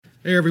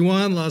Hey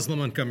everyone, Laszlo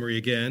Montgomery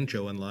again,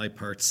 Zhou Enlai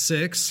Part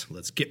 6.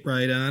 Let's get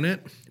right on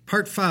it.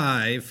 Part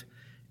 5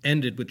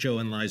 ended with Zhou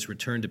Enlai's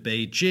return to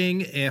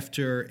Beijing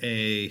after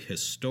a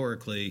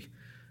historically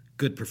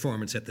good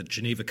performance at the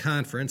Geneva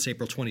Conference,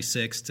 April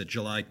 26th to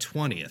July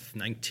 20th,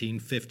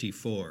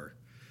 1954.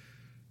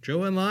 Zhou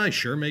Enlai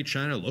sure made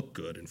China look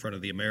good in front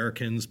of the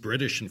Americans,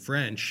 British, and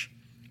French.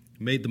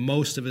 He made the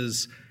most of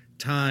his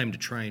time to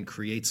try and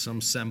create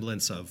some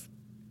semblance of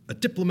a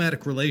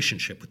diplomatic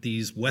relationship with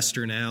these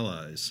Western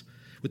allies.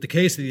 With the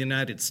case of the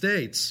United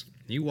States,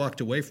 he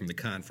walked away from the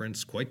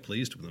conference quite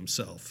pleased with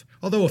himself.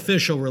 Although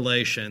official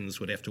relations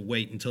would have to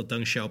wait until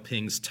Deng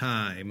Xiaoping's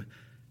time,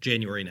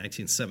 January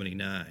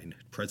 1979,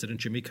 President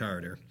Jimmy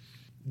Carter,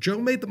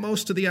 Zhou made the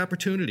most of the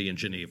opportunity in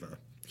Geneva.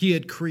 He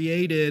had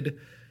created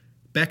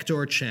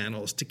backdoor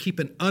channels to keep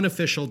an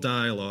unofficial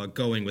dialogue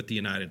going with the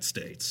United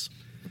States,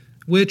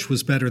 which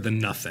was better than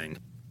nothing.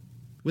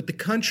 With the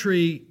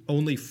country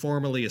only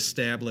formally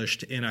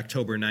established in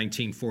October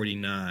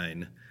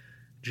 1949,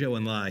 Zhou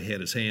Enlai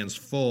had his hands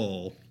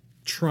full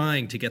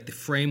trying to get the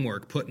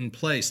framework put in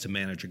place to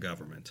manage a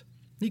government.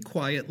 He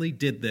quietly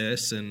did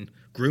this and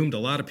groomed a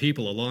lot of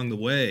people along the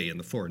way, in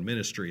the foreign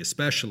ministry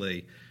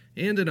especially,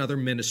 and in other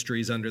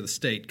ministries under the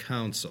State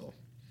Council.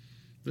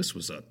 This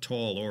was a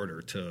tall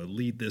order to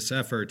lead this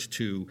effort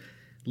to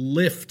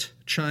lift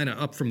China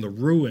up from the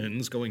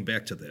ruins, going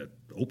back to the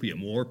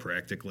Opium War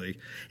practically,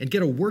 and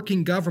get a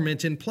working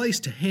government in place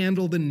to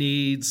handle the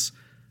needs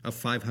of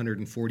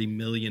 540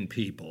 million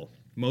people,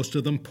 most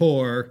of them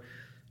poor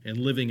and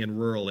living in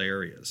rural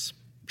areas.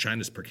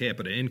 China's per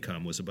capita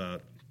income was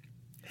about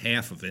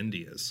half of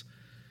India's.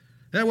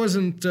 That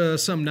wasn't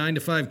some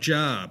 9-to-5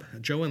 job.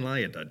 Zhou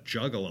Enlai had to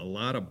juggle a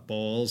lot of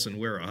balls and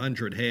wear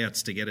 100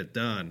 hats to get it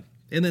done.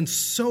 And then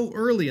so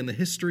early in the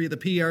history of the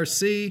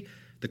PRC,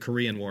 the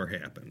Korean War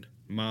happened.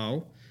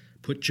 Mao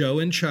put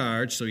Zhou in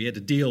charge, so he had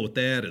to deal with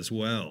that as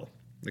well.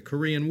 The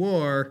Korean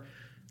War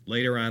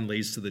later on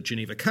leads to the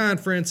Geneva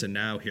Conference, and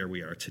now here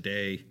we are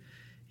today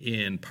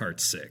in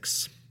Part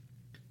 6.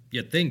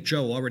 You'd think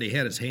Zhou already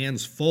had his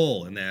hands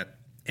full and that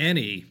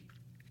any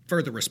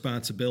further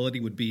responsibility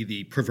would be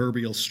the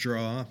proverbial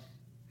straw.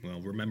 Well,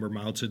 remember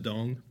Mao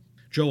Zedong?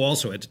 Zhou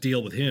also had to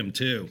deal with him,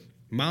 too.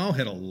 Mao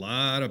had a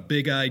lot of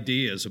big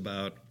ideas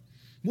about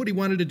what he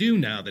wanted to do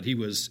now that he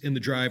was in the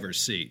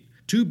driver's seat.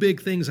 Two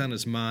big things on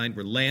his mind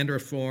were land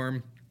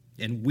reform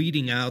and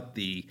weeding out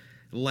the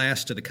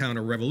last of the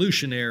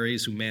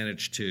counter-revolutionaries who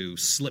managed to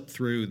slip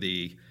through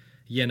the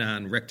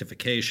Yan'an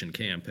rectification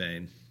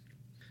campaign.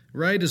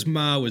 Right as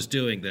Mao was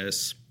doing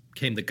this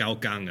came the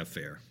Gaogang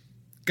affair.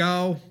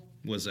 Gao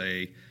was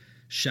a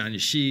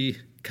Shanxi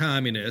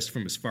communist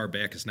from as far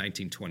back as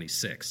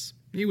 1926.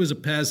 He was a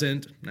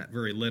peasant, not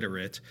very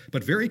literate,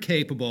 but very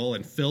capable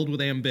and filled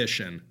with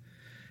ambition.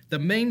 The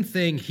main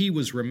thing he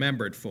was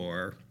remembered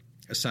for,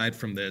 aside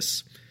from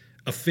this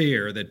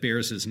affair that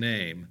bears his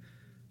name,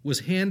 was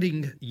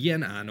handing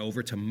Yan'an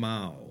over to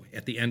Mao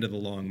at the end of the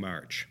Long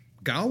March.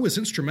 Gao was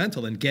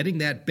instrumental in getting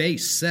that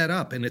base set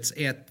up, and it's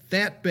at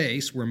that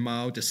base where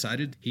Mao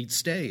decided he'd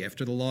stay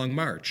after the Long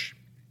March,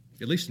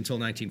 at least until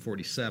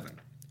 1947.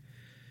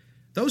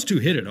 Those two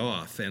hit it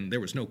off, and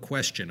there was no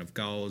question of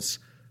Gao's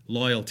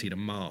loyalty to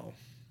Mao.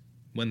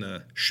 When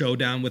the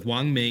showdown with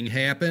Wang Ming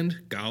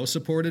happened, Gao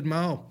supported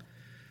Mao.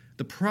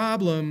 The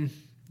problem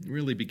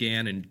really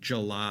began in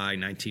July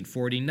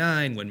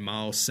 1949 when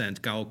Mao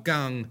sent Gao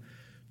Gang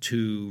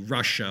to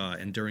Russia,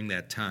 and during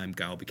that time,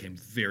 Gao became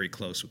very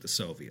close with the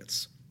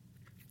Soviets.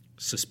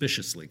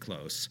 Suspiciously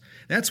close.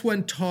 That's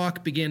when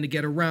talk began to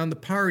get around the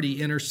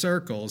party inner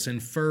circles,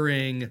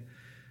 inferring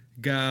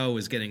Gao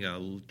was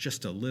getting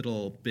just a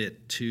little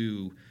bit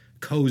too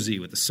cozy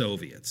with the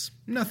Soviets.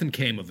 Nothing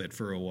came of it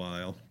for a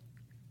while.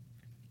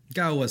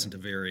 Gao wasn't a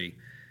very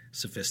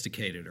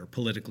sophisticated or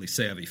politically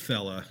savvy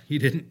fella. He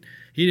didn't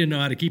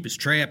know how to keep his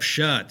trap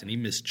shut, and he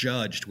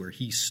misjudged where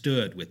he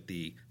stood with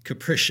the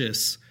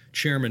capricious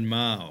Chairman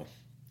Mao.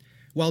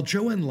 While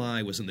Zhou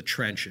Enlai was in the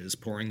trenches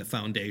pouring the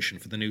foundation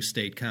for the new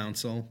State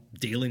Council,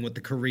 dealing with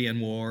the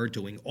Korean War,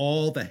 doing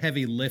all the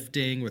heavy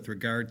lifting with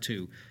regard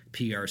to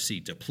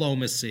PRC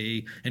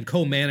diplomacy, and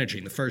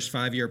co-managing the first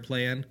 5-year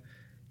plan,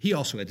 he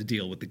also had to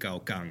deal with the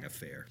Gaogang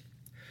affair.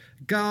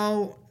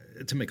 Gao,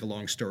 to make a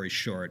long story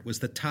short, was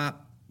the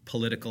top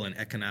political and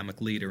economic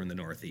leader in the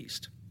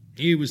Northeast.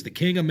 He was the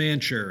king of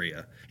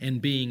Manchuria,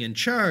 and being in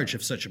charge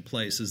of such a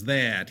place as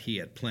that, he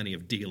had plenty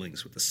of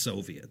dealings with the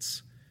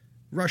Soviets.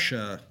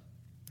 Russia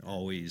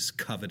always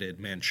coveted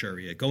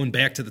Manchuria, going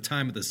back to the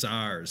time of the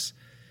Tsars.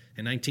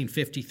 In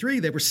 1953,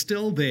 they were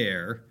still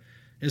there,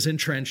 as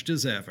entrenched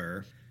as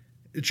ever.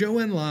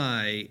 Zhou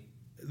Enlai,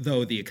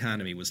 though the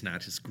economy was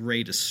not his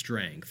greatest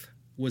strength,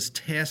 was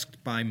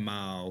tasked by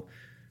Mao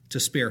to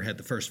spearhead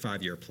the first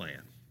 5-year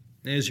plan.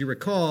 As you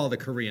recall, the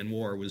Korean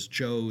War was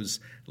Zhou's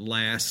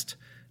last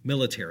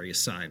military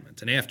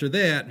assignment. And after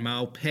that,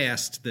 Mao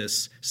passed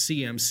this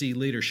CMC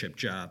leadership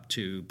job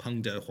to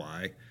Peng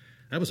Dehuai.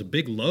 That was a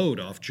big load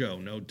off Zhou,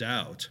 no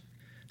doubt.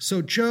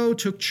 So Zhou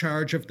took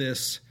charge of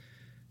this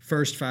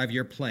first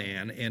five-year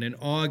plan, and in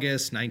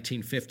August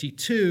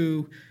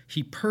 1952,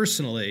 he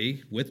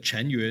personally, with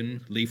Chen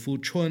Yun, Li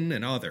Fuchun,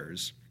 and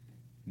others,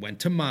 went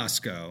to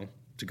Moscow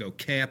to go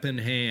cap in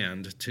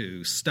hand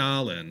to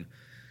Stalin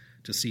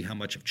to see how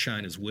much of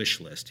China's wish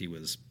list he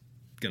was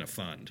going to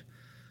fund.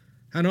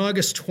 On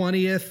August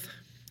 20th,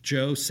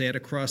 Zhou sat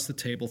across the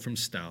table from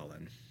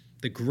Stalin.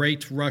 The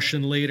great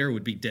Russian leader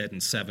would be dead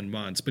in 7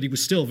 months, but he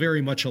was still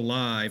very much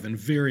alive and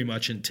very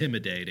much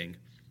intimidating.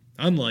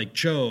 Unlike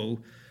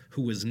Zhou,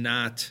 who was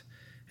not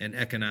an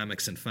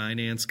economics and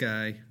finance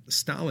guy,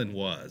 Stalin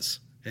was.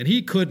 And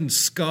he couldn't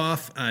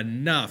scoff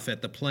enough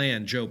at the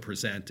plan Zhou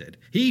presented.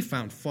 He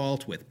found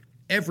fault with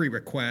every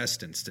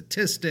request and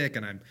statistic,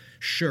 and I'm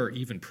sure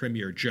even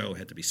Premier Zhou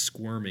had to be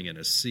squirming in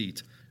his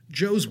seat.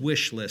 Zhou's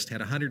wish list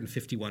had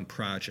 151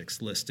 projects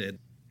listed.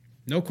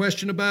 No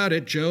question about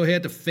it, Zhou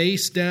had to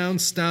face down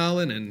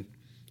Stalin and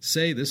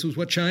say this was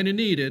what China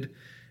needed.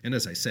 And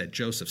as I said,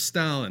 Joseph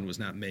Stalin was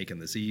not making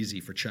this easy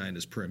for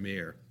China's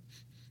premier.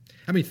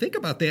 I mean, think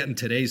about that in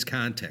today's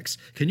context.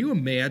 Can you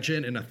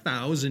imagine in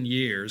 1,000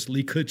 years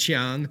Li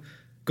Keqiang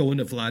going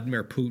to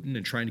Vladimir Putin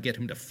and trying to get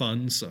him to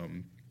fund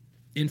some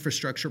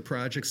infrastructure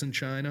projects in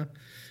China?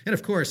 And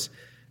of course,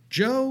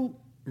 Zhou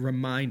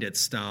reminded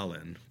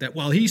Stalin that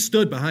while he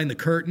stood behind the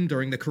curtain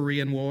during the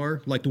Korean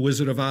War, like the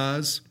Wizard of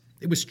Oz,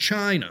 it was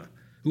China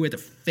who had to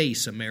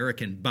face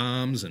American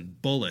bombs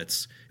and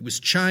bullets. It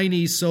was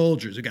Chinese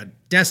soldiers who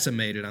got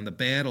decimated on the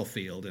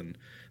battlefield and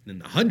in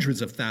the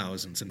hundreds of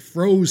thousands and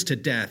froze to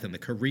death in the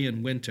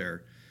Korean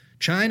winter.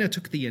 China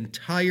took the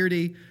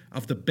entirety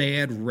of the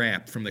bad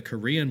rap from the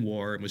Korean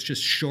War and was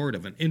just short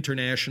of an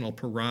international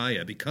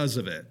pariah because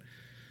of it.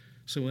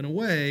 So in a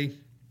way,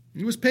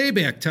 it was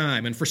payback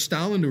time, and for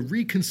Stalin to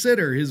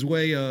reconsider his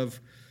way of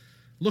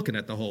looking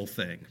at the whole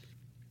thing.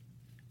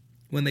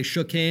 When they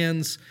shook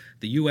hands,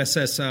 the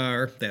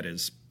USSR, that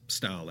is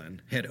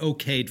Stalin, had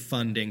okayed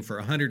funding for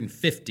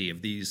 150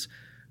 of these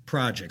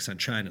projects on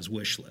China's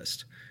wish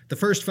list. The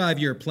first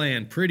five-year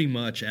plan pretty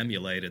much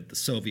emulated the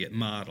Soviet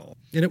model.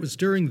 And it was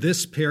during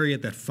this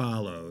period that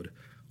followed,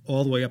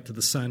 all the way up to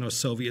the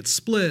Sino-Soviet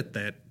split,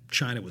 that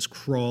China was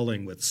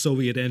crawling with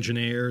Soviet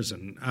engineers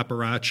and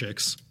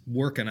apparatchiks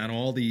working on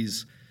all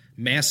these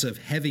massive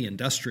heavy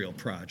industrial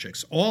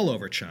projects all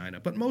over China,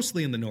 but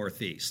mostly in the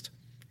northeast,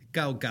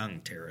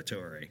 Gaogang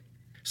territory.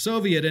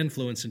 Soviet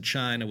influence in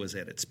China was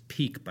at its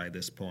peak by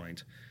this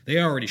point. They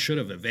already should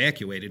have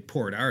evacuated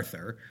Port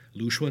Arthur,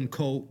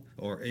 Lushunkou,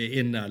 or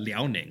in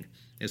Liaoning.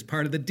 As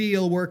part of the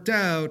deal worked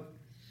out,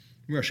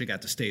 Russia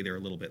got to stay there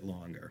a little bit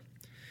longer.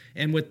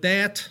 And with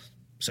that,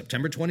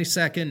 September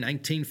 22nd,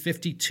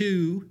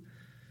 1952,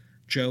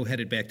 Zhou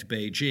headed back to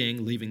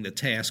Beijing, leaving the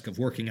task of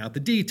working out the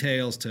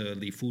details to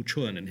Li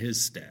Fuchun and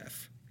his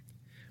staff.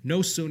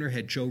 No sooner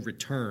had Zhou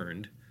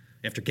returned,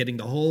 after getting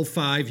the whole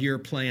five-year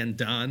plan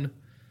done,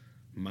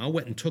 Mao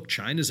went and took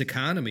China's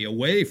economy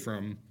away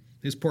from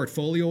his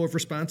portfolio of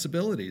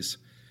responsibilities.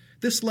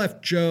 This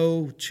left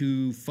Zhou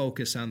to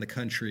focus on the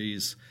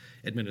country's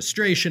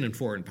administration and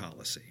foreign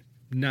policy.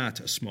 Not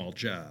a small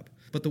job.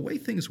 But the way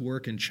things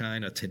work in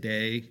China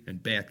today,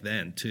 and back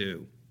then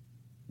too,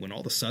 when all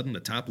of a sudden the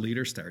top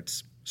leader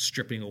starts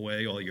stripping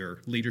away all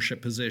your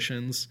leadership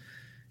positions,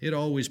 it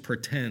always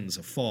portends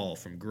a fall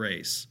from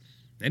grace.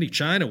 Any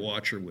China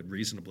watcher would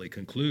reasonably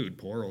conclude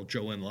poor old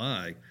Zhou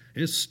Enlai,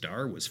 his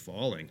star was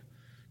falling.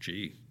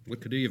 Gee,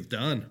 what could he have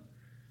done?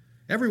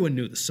 Everyone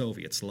knew the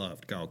Soviets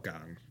loved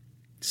Gaogang.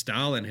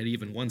 Stalin had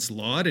even once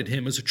lauded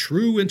him as a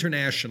true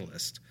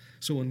internationalist.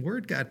 So when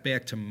word got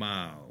back to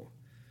Mao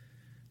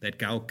that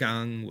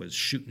Gaogang was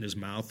shooting his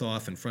mouth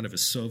off in front of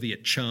his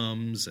Soviet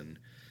chums and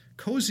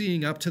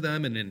cozying up to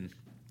them in an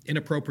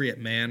inappropriate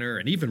manner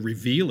and even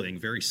revealing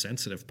very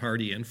sensitive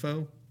party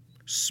info,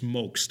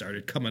 smoke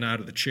started coming out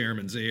of the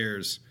chairman's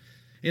ears.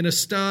 In a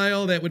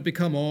style that would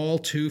become all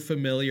too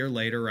familiar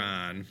later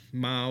on,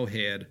 Mao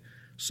had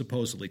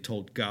supposedly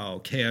told Gao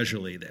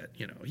casually that,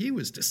 he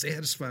was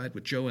dissatisfied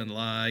with Zhou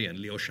Enlai and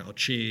Liu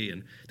Shaoqi,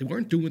 and they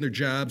weren't doing their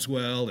jobs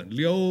well, and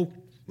Liu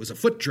was a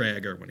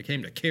foot-dragger when it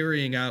came to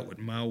carrying out what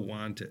Mao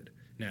wanted.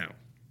 Now,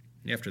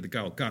 after the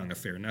Gaogang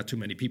affair, not too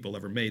many people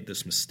ever made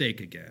this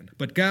mistake again.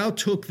 But Gao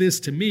took this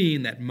to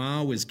mean that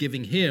Mao was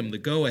giving him the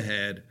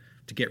go-ahead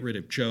to get rid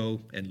of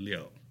Zhou and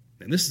Liu.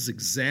 And this is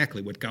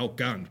exactly what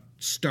Gaogang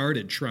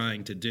started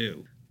trying to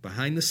do.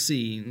 Behind the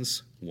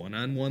scenes,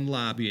 one-on-one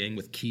lobbying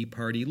with key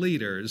party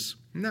leaders,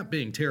 not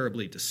being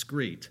terribly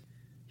discreet.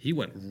 He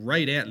went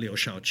right at Liu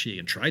Shaoqi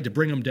and tried to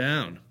bring him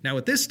down. Now,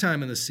 at this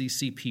time in the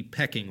CCP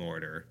pecking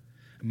order,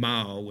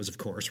 Mao was, of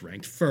course,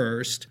 ranked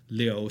first,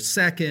 Liu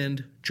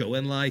second, Zhou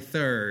Enlai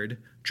third,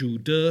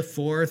 Zhu De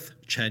fourth,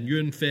 Chen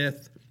Yun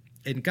fifth,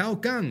 and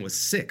Gaogang was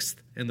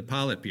sixth in the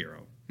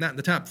Politburo. Not in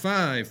the top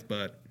five,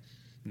 but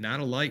not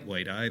a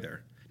lightweight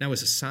either. Now,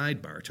 as a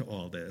sidebar to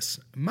all this,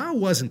 Mao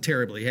wasn't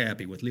terribly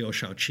happy with Liu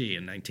Shaoqi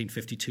in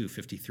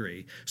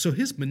 1952-53, so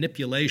his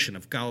manipulation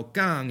of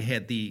Gaogang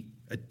had the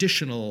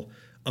additional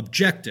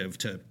objective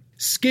to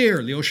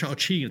scare Liu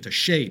Shaoqi into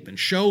shape and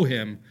show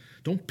him,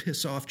 don't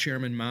piss off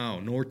Chairman Mao,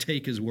 nor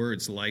take his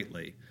words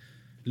lightly.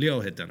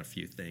 Liu had done a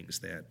few things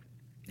that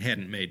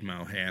hadn't made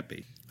Mao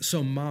happy.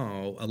 So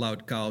Mao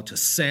allowed Gao to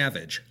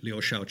savage Liu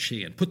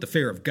Shaoqi and put the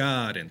fear of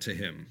God into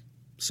him,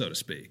 so to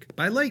speak.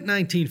 By late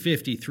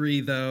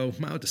 1953, though,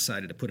 Mao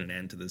decided to put an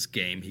end to this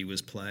game he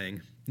was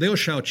playing. Liu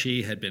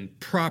Shaoqi had been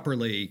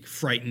properly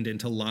frightened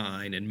into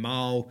line, and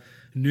Mao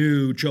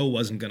knew Zhou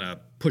wasn't going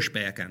to push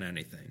back on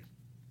anything.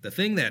 The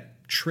thing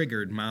that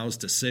triggered Mao's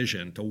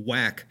decision to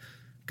whack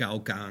Gao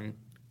Gang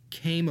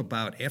came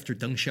about after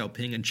Deng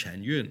Xiaoping and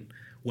Chen Yun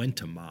went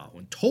to Mao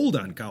and told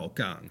on Gao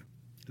Gang.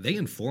 They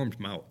informed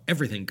Mao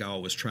everything Gao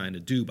was trying to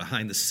do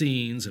behind the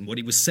scenes and what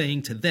he was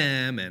saying to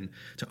them and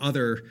to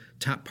other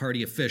top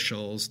party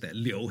officials, that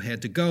Liu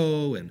had to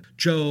go and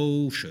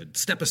Zhou should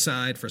step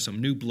aside for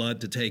some new blood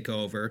to take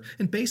over,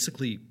 and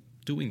basically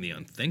doing the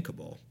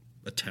unthinkable,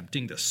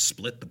 attempting to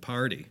split the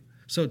party.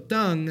 So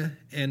Deng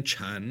and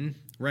Chen,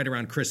 right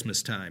around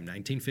Christmas time,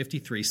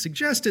 1953,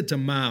 suggested to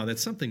Mao that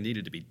something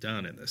needed to be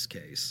done in this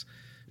case.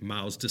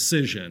 Mao's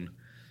decision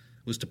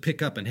was to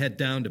pick up and head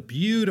down to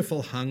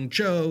beautiful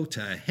Hangzhou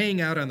to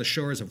hang out on the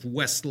shores of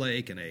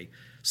Westlake in a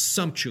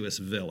sumptuous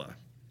villa.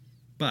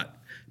 But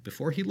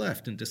before he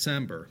left in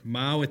December,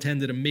 Mao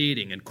attended a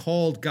meeting and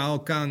called Gao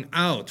Gang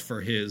out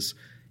for his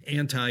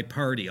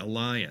anti-party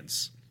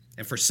alliance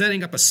and for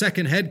setting up a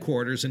second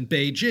headquarters in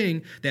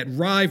Beijing that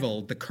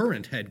rivaled the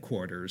current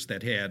headquarters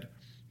that had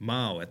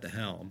Mao at the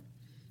helm.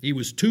 He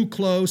was too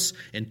close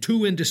and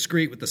too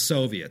indiscreet with the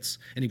Soviets,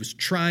 and he was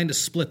trying to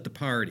split the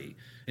party.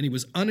 And he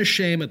was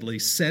unashamedly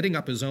setting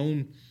up his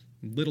own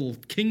little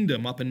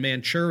kingdom up in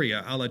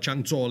Manchuria a la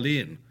Zhang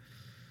Zuolin.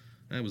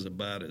 That was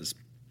about as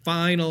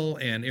final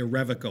and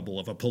irrevocable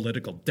of a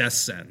political death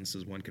sentence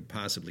as one could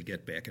possibly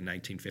get back in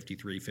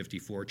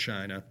 1953-54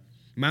 China.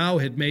 Mao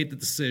had made the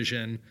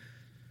decision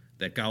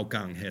that Gao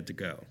Gang had to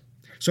go.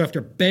 So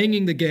after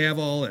banging the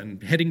gavel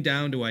and heading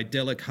down to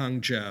idyllic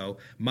Hangzhou,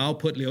 Mao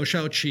put Liu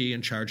Shaoqi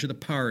in charge of the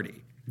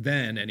party.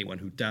 Then anyone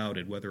who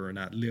doubted whether or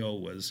not Liu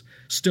was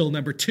still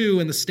number 2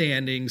 in the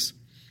standings,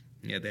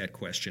 that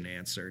question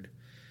answered.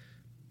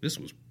 This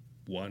was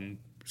one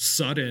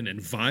sudden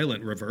and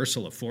violent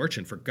reversal of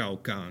fortune for Gao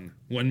Gang.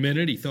 One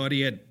minute he thought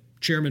he had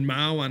Chairman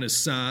Mao on his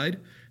side.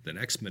 The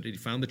next minute he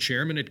found the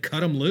chairman had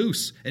cut him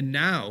loose. And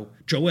now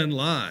Zhou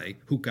Enlai,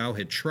 who Gao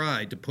had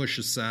tried to push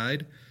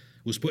aside,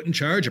 was put in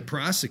charge of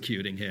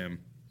prosecuting him.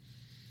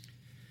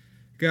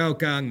 Gao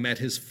Gang met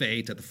his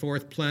fate at the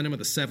 4th plenum of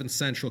the 7th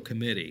Central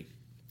Committee.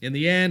 In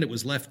the end, it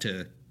was left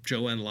to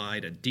Zhou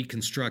Enlai to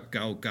deconstruct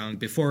Gao Gang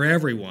before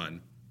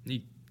everyone.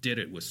 He did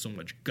it with so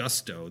much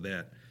gusto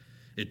that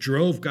it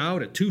drove Gao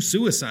to 2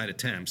 suicide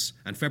attempts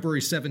on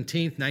February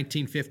 17,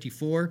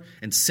 1954,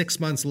 and 6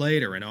 months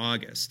later in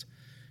August.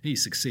 He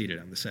succeeded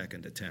on the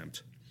second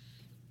attempt.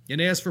 And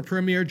as for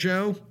Premier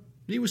Zhou,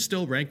 he was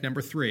still ranked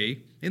number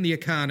 3, and the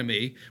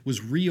economy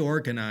was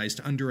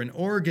reorganized under an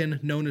organ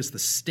known as the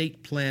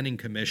State Planning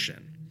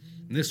Commission.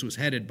 This was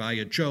headed by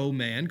a Zhou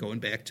man going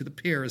back to the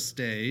Paris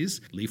days,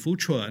 Li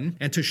Fuchun.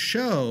 And to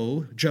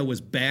show Zhou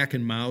was back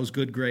in Mao's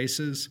good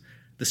graces,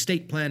 the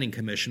State Planning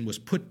Commission was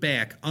put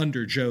back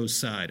under Zhou's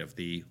side of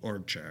the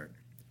org chart.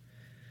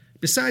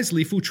 Besides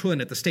Li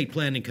Fuchun at the State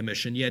Planning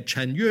Commission, you had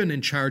Chen Yun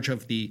in charge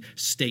of the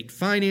State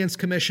Finance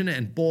Commission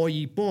and Bo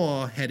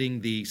Yibo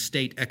heading the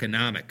State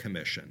Economic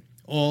Commission.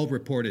 All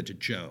reported to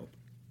Zhou.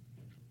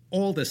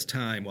 All this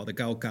time, while the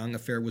Gao Gang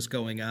affair was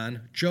going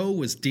on, Zhou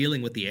was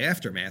dealing with the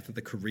aftermath of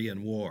the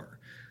Korean War.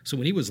 So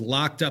when he was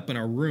locked up in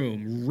a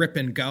room,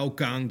 ripping Gao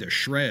Gang to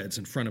shreds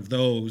in front of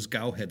those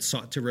Gao had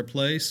sought to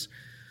replace,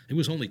 it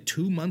was only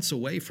 2 months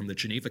away from the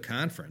Geneva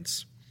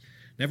Conference.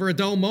 Never a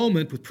dull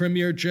moment with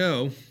Premier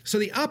Zhou. So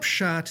the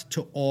upshot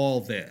to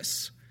all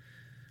this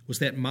was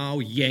that Mao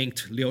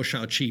yanked Liu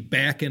Shaoqi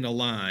back into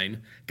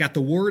line, got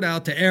the word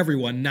out to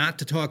everyone not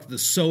to talk to the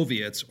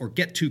Soviets or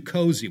get too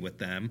cozy with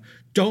them,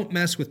 don't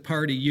mess with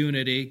party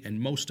unity, and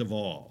most of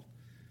all,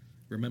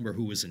 remember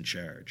who was in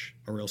charge,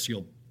 or else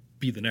you'll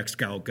be the next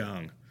Gao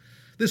Gang.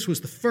 This was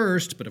the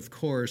first, but of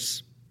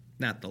course,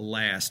 not the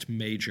last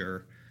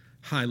major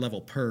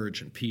high-level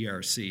purge in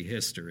PRC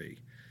history.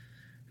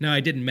 Now, I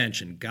didn't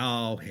mention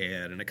Gao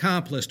had an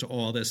accomplice to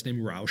all this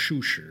named Rao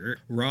Shushi.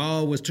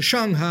 Rao was to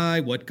Shanghai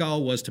what Gao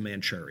was to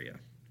Manchuria.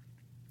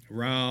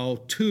 Rao,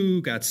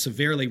 too, got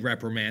severely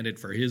reprimanded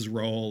for his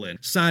role in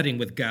siding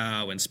with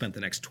Gao and spent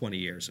the next 20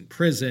 years in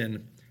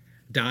prison,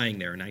 dying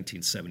there in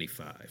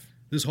 1975.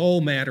 This whole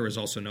matter is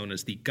also known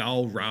as the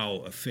Gao-Rao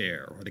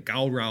affair, or the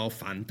Gao-Rao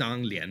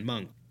Fandang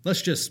Lianmeng.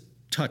 Let's just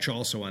touch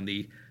also on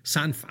the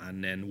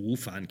Sanfan and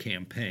Wufan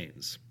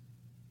campaigns.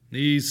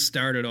 These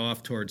started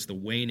off towards the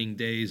waning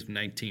days of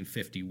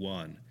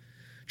 1951.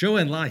 Zhou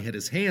Enlai had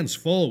his hands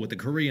full with the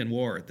Korean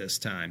War at this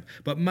time,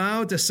 but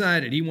Mao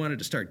decided he wanted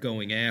to start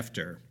going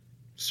after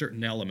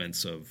certain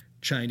elements of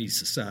Chinese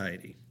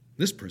society.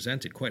 This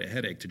presented quite a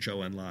headache to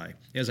Zhou Enlai.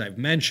 As I've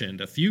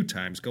mentioned a few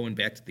times going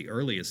back to the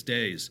earliest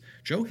days,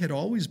 Zhou had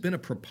always been a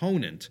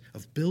proponent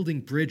of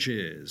building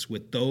bridges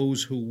with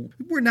those who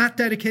were not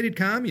dedicated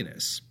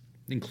communists,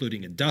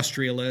 including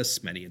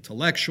industrialists, many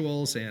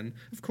intellectuals, and,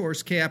 of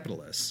course,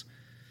 capitalists.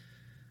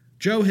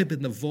 Zhou had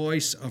been the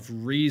voice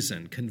of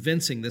reason,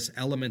 convincing this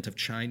element of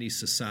Chinese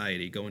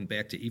society, going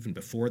back to even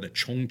before the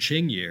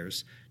Chongqing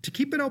years, to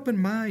keep an open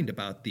mind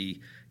about the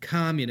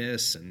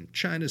communists and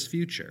China's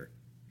future.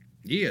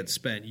 He had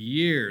spent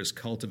years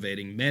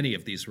cultivating many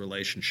of these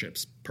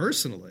relationships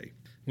personally.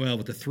 Well,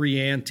 with the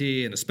 3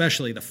 Anti and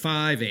especially the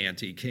 5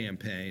 Anti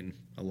campaign,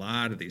 a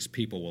lot of these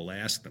people will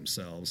ask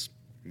themselves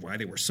why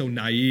they were so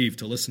naive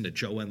to listen to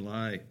Zhou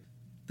Enlai.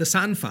 The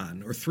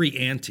Sanfan, or 3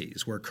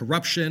 Antis, were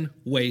corruption,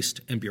 waste,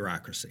 and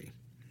bureaucracy.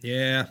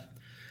 Yeah,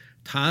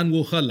 贪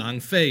污和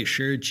浪费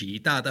是极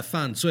大的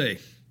犯罪.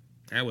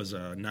 That was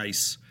a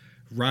nice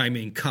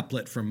rhyming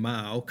couplet from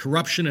Mao.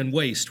 Corruption and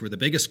waste were the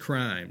biggest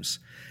crimes.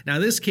 Now,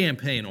 this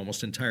campaign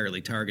almost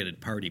entirely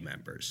targeted party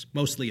members,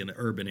 mostly in the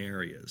urban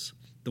areas.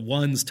 The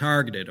ones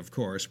targeted, of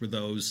course, were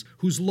those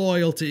whose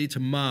loyalty to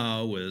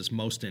Mao was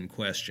most in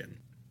question.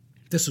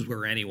 This is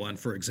where anyone,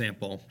 for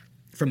example,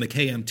 from the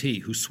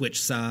KMT who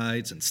switched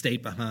sides and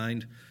stayed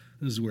behind,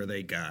 this is where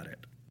they got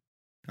it.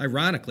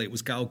 Ironically, it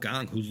was Gao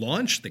Gang who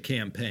launched the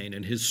campaign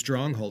in his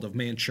stronghold of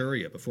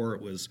Manchuria before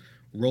it was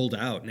rolled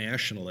out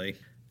nationally.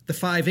 The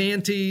 5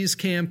 Antis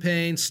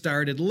campaign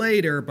started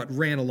later but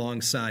ran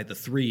alongside the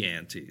 3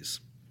 Antis.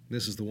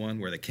 This is the one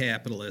where the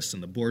capitalists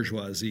and the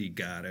bourgeoisie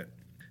got it.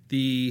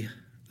 The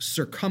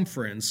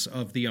circumference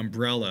of the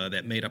umbrella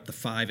that made up the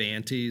 5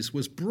 Antis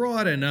was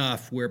broad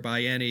enough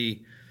whereby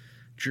any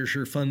知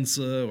识分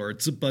子 or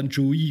资本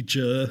主义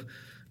者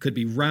could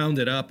be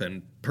rounded up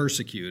and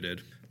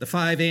persecuted. The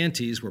 5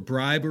 Antis were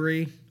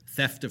bribery,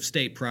 theft of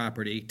state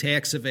property,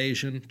 tax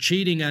evasion,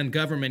 cheating on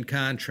government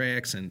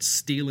contracts, and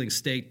stealing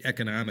state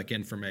economic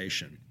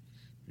information.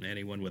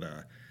 Anyone with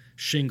a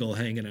shingle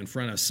hanging in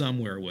front of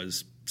somewhere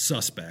was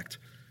suspect.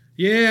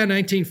 Yeah,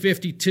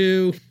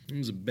 1952, it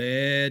was a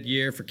bad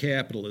year for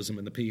capitalism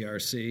in the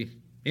PRC.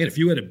 And if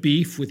you had a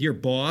beef with your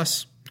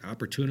boss,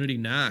 opportunity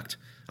knocked.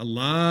 A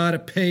lot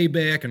of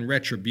payback and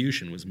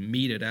retribution was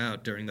meted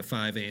out during the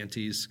 5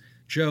 Antis.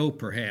 Zhou,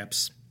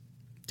 perhaps,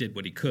 did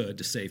what he could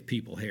to save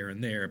people here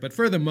and there, but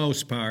for the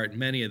most part,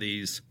 many of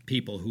these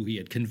people who he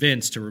had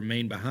convinced to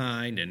remain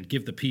behind and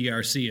give the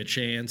PRC a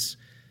chance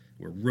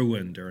were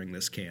ruined during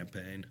this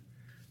campaign.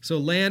 So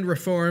land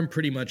reform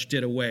pretty much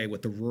did away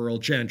with the rural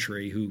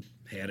gentry who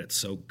had it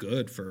so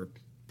good for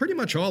pretty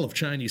much all of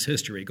Chinese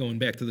history, going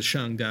back to the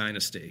Shang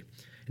Dynasty.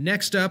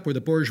 Next up were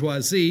the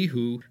bourgeoisie,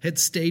 who had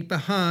stayed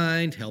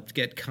behind, helped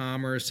get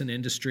commerce and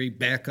industry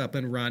back up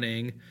and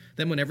running.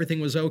 Then when everything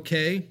was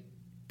okay,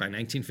 by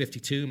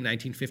 1952,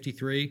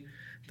 1953,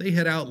 they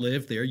had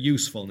outlived their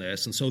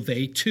usefulness, and so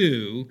they,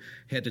 too,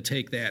 had to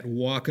take that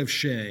walk of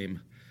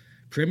shame.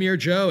 Premier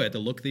Zhou had to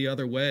look the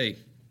other way.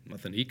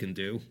 Nothing he can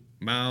do.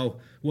 Mao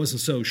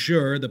wasn't so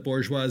sure the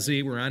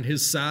bourgeoisie were on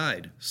his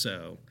side,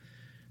 so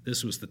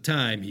this was the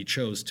time he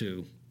chose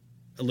to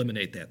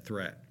eliminate that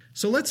threat.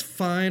 So let's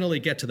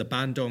finally get to the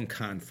Bandung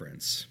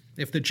Conference.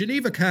 If the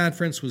Geneva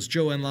Conference was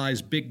Zhou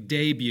Enlai's big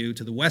debut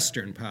to the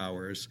Western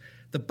powers,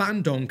 the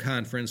Bandung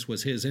Conference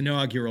was his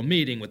inaugural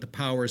meeting with the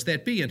powers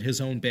that be in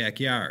his own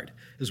backyard,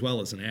 as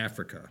well as in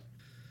Africa.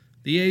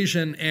 The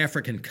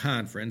Asian-African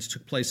Conference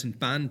took place in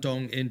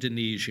Bandung,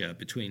 Indonesia,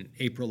 between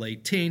April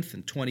 18th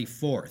and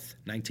 24th,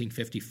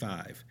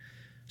 1955.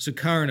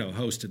 Sukarno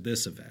hosted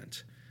this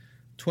event.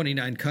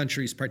 29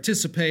 countries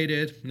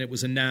participated, and it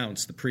was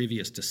announced the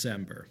previous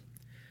December.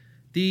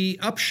 The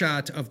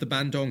upshot of the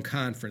Bandung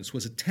Conference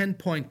was a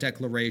 10-point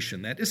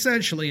declaration that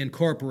essentially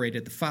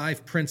incorporated the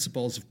 5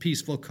 principles of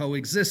peaceful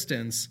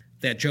coexistence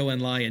that Zhou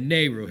Enlai and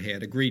Nehru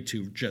had agreed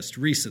to just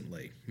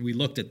recently. We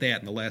looked at that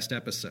in the last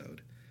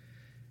episode.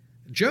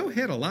 Zhou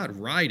had a lot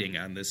riding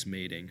on this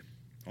meeting.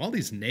 All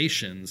these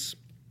nations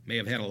may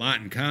have had a lot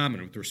in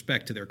common with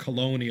respect to their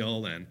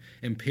colonial and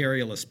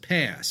imperialist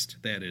past,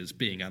 that is,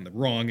 being on the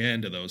wrong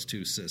end of those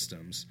two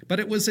systems. But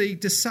it was a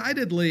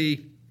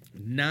decidedly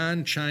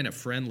non-China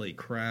friendly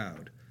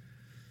crowd.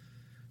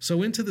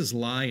 So into this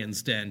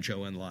lion's den Zhou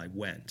Enlai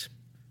went.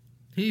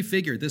 He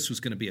figured this was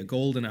going to be a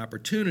golden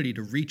opportunity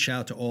to reach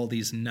out to all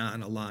these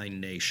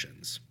non-aligned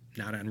nations.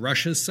 Not on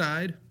Russia's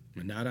side,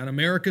 and not on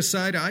America's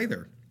side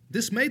either.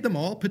 This made them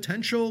all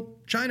potential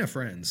China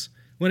friends.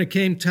 When it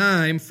came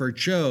time for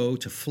Zhou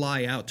to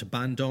fly out to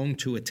Bandung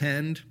to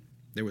attend,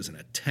 there was an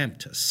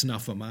attempt to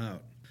snuff him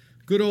out.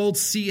 Good old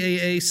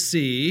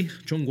CAAC,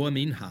 Zhongguo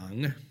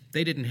Minhang,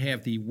 they didn't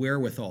have the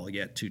wherewithal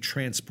yet to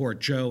transport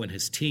Zhou and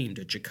his team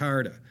to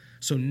Jakarta,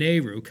 so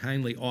Nehru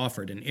kindly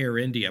offered an Air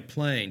India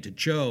plane to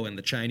Zhou and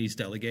the Chinese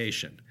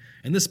delegation,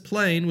 and this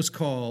plane was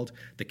called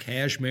the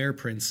Kashmir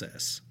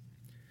Princess.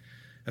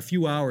 A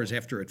few hours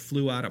after it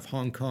flew out of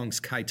Hong Kong's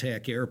Kai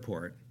Tak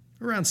Airport,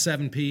 around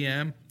 7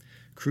 p.m.,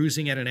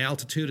 cruising at an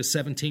altitude of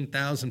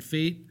 17,000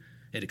 feet,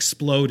 it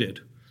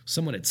exploded.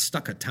 Someone had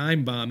stuck a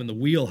time bomb in the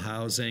wheel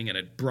housing and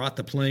it brought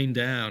the plane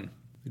down.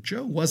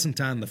 Zhou wasn't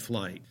on the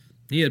flight.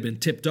 He had been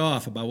tipped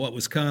off about what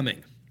was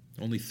coming.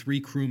 Only 3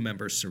 crew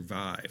members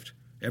survived.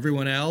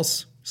 Everyone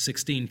else,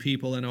 16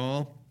 people in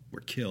all,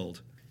 were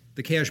killed.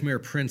 The Kashmir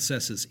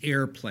Princess's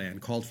air plan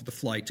called for the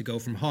flight to go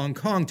from Hong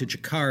Kong to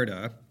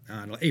Jakarta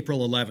on April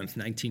 11th,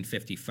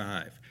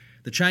 1955.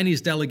 The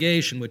Chinese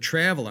delegation would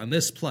travel on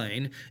this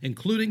plane,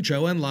 including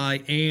Zhou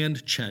Enlai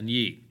and Chen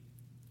Yi.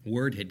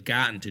 Word had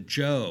gotten to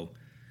Zhou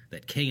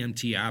that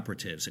KMT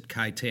operatives at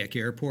Kai Tak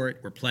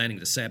Airport were planning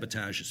to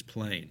sabotage his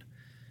plane.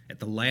 At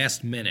the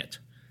last minute,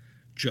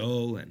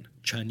 Zhou and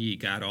Chen Yi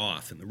got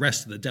off, and the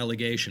rest of the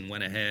delegation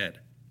went ahead.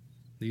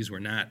 These were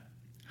not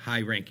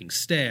high-ranking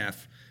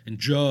staff, and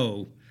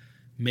Zhou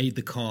made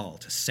the call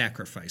to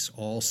sacrifice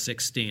all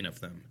 16 of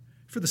them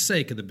for the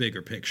sake of the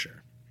bigger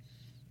picture.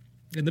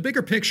 And the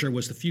bigger picture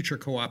was the future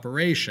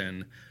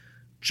cooperation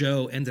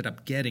Zhou ended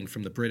up getting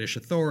from the British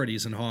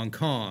authorities in Hong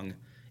Kong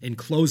in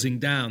closing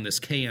down this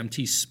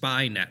KMT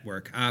spy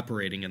network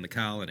operating in the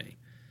colony.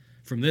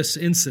 From this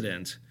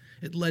incident,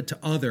 it led to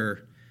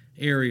other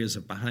areas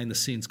of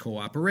behind-the-scenes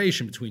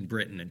cooperation between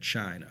Britain and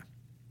China.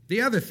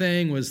 The other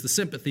thing was the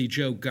sympathy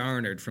Zhou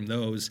garnered from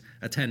those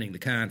attending the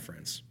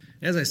conference.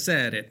 As I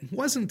said, it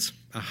wasn't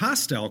a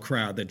hostile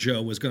crowd that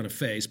Zhou was going to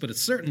face, but it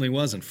certainly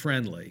wasn't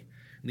friendly.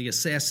 The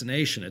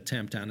assassination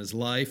attempt on his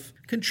life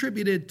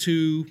contributed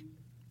to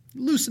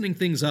loosening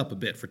things up a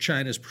bit for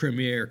China's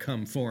premier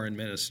come foreign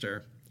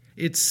minister.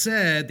 It's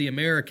said the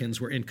Americans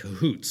were in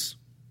cahoots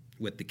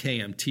with the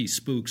KMT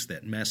spooks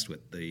that messed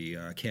with the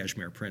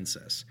Kashmir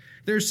princess.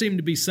 There seemed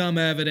to be some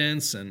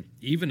evidence and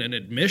even an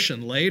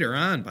admission later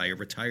on by a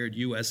retired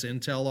U.S.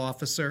 intel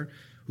officer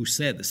who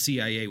said the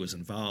CIA was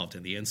involved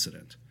in the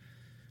incident.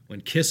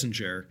 When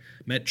Kissinger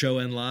met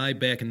Zhou Enlai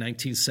back in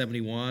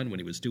 1971 when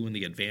he was doing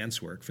the advance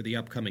work for the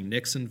upcoming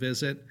Nixon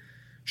visit,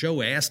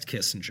 Zhou asked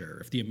Kissinger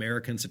if the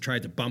Americans had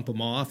tried to bump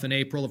him off in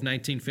April of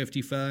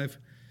 1955.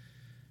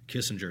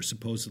 Kissinger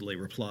supposedly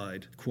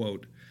replied,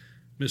 quote,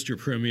 "Mr.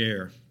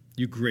 Premier,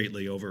 you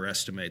greatly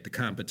overestimate the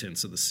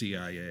competence of the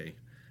CIA,"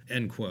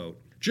 end quote.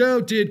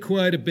 Zhou did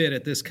quite a bit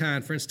at this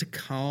conference to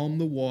calm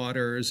the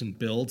waters and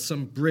build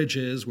some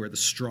bridges where the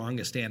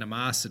strongest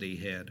animosity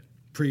had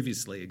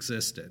previously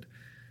existed.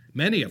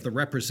 Many of the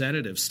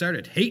representatives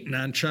started hating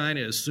on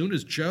China as soon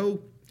as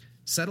Zhou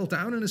settled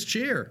down in his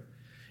chair.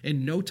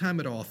 In no time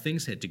at all,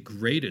 things had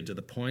degraded to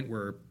the point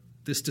where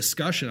this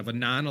discussion of a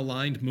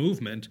non-aligned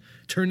movement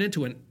turned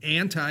into an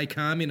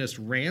anti-communist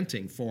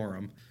ranting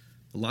forum.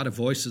 A lot of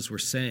voices were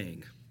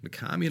saying the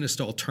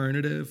communist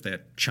alternative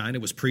that China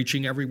was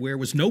preaching everywhere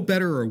was no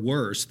better or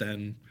worse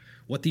than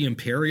what the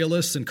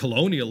imperialists and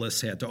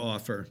colonialists had to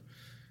offer.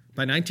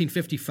 By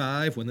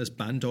 1955, when this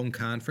Bandung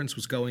Conference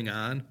was going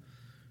on,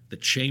 the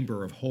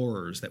chamber of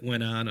horrors that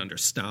went on under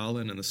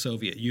Stalin and the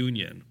Soviet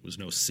Union was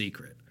no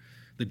secret.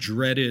 The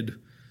dreaded,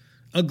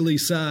 ugly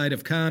side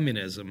of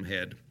communism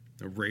had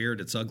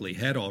reared its ugly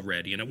head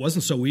already, and it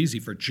wasn't so easy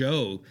for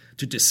Zhou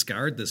to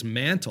discard this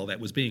mantle that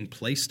was being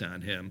placed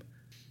on him.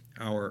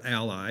 Our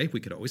ally,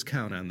 we could always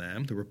count on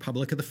them, the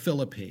Republic of the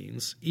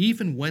Philippines,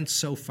 even went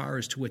so far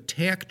as to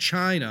attack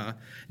China,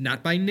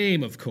 not by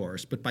name, of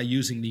course, but by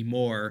using the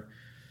more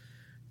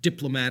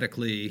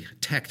diplomatically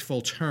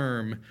tactful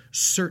term,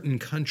 certain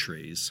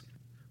countries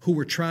who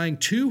were trying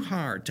too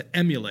hard to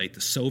emulate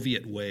the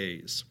Soviet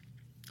ways.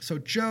 So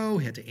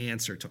Zhou had to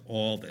answer to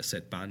all this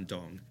at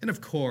Bandung. And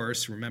of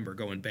course, remember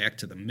going back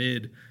to the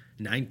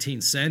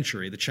mid-19th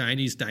century, the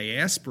Chinese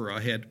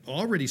diaspora had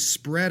already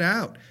spread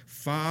out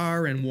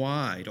far and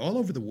wide all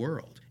over the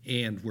world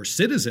and were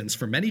citizens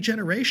for many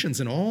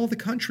generations in all the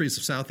countries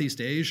of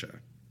Southeast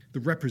Asia. The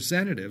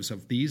representatives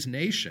of these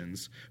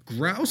nations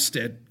groused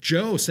at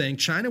Zhou, saying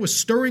China was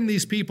stirring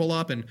these people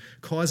up and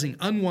causing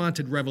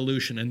unwanted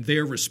revolution in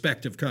their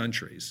respective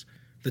countries.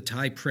 The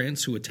Thai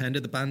prince who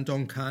attended the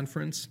Bandung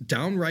Conference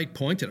downright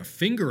pointed a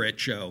finger at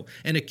Zhou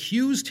and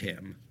accused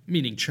him,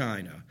 meaning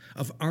China,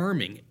 of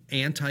arming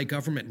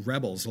anti-government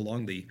rebels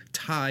along the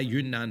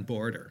Thai-Yunnan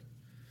border.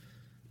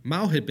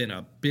 Mao had been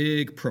a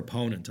big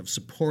proponent of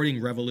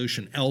supporting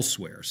revolution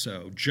elsewhere,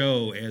 so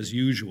Zhou, as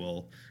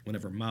usual,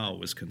 whenever Mao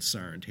was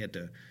concerned, had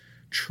to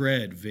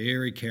tread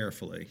very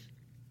carefully.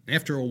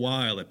 After a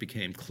while, it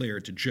became clear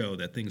to Zhou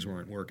that things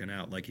weren't working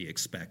out like he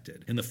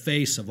expected. In the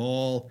face of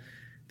all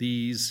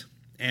these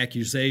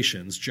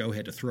accusations, Zhou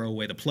had to throw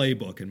away the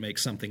playbook and make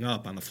something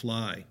up on the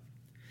fly.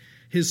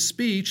 His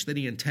speech that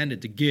he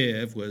intended to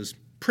give was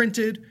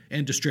printed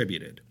and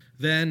distributed.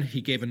 Then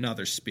he gave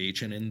another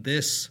speech, and in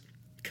this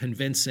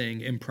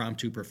convincing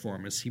impromptu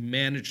performance, he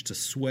managed to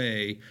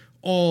sway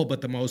all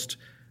but the most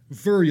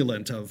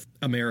virulent of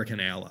American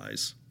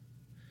allies.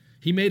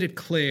 He made it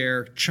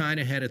clear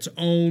China had its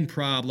own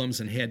problems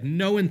and had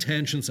no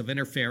intentions of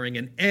interfering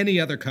in any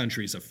other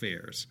country's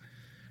affairs.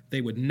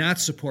 They would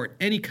not support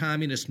any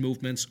communist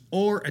movements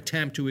or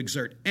attempt to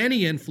exert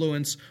any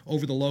influence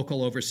over the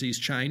local overseas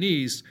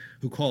Chinese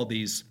who called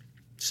these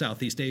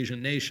Southeast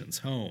Asian nations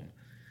home.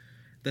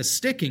 The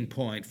sticking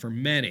point for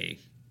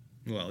many,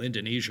 well,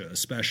 Indonesia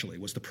especially,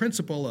 was the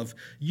principle of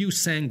jus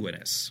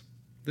sanguinis.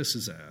 This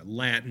is a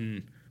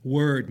Latin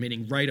word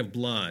meaning right of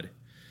blood.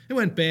 It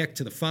went back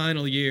to the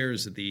final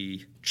years of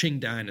the Qing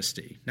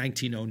dynasty,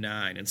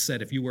 1909, and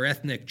said if you were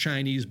ethnic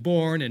Chinese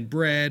born and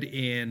bred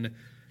in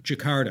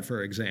Jakarta,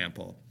 for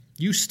example,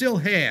 you still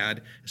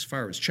had, as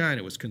far as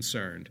China was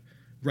concerned,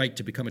 right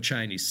to become a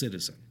Chinese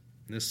citizen.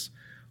 This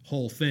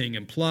whole thing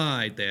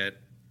implied that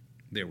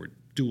There were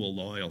dual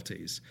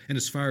loyalties. And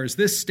as far as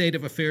this state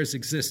of affairs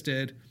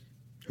existed,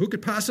 who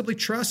could possibly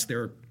trust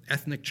their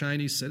ethnic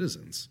Chinese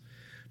citizens?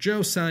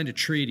 Zhou signed a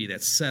treaty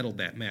that settled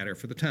that matter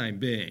for the time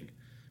being.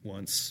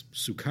 Once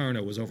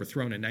Sukarno was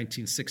overthrown in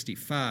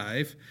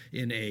 1965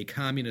 in a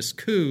communist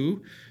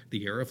coup,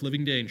 the era of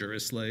living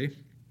dangerously,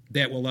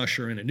 that will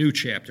usher in a new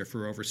chapter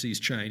for overseas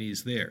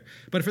Chinese there.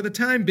 But for the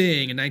time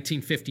being, in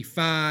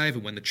 1955,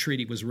 and when the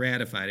treaty was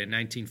ratified in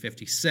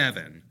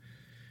 1957,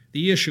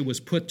 the issue was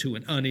put to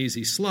an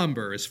uneasy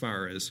slumber as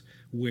far as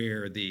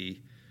where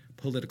the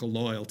political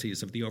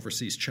loyalties of the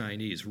overseas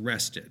Chinese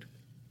rested.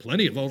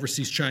 Plenty of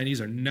overseas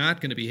Chinese are not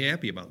going to be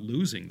happy about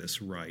losing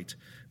this right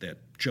that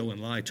Zhou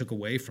Enlai took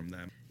away from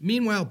them.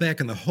 Meanwhile,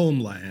 back in the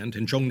homeland,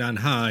 in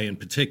Zhongnanhai in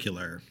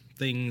particular,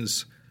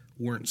 things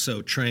weren't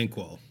so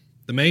tranquil.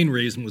 The main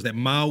reason was that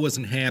Mao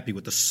wasn't happy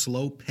with the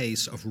slow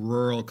pace of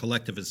rural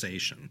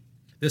collectivization.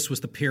 This was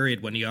the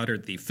period when he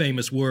uttered the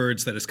famous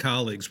words that his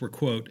colleagues were,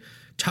 quote,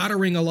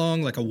 tottering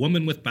along like a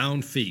woman with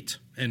bound feet,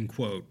 end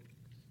quote.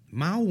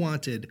 Mao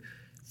wanted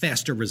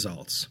faster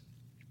results.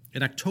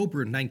 In October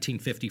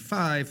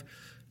 1955,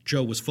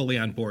 Zhou was fully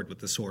on board with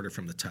this order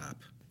from the top.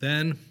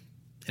 Then,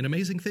 an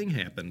amazing thing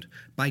happened.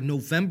 By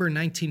November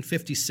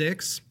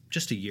 1956,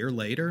 just a year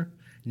later,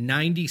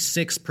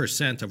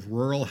 96% of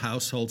rural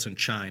households in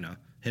China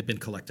had been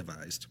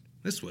collectivized.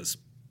 This was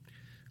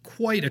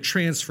quite a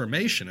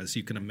transformation, as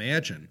you can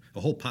imagine,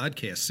 a whole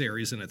podcast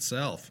series in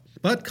itself.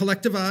 But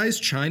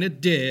collectivized China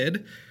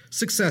did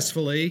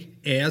successfully,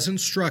 as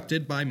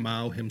instructed by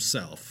Mao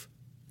himself.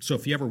 So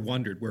if you ever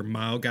wondered where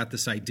Mao got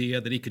this idea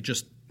that he could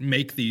just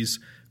make these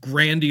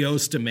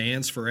grandiose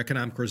demands for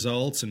economic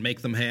results and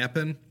make them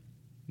happen,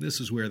 this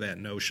is where that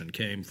notion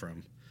came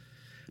from.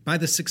 By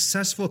the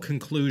successful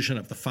conclusion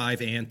of the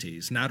five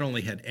antis, not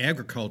only had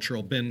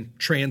agriculture been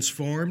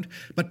transformed,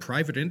 but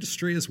private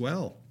industry as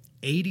well.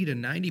 80 to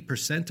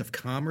 90% of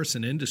commerce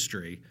and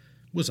industry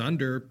was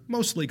under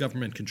mostly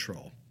government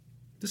control.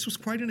 This was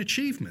quite an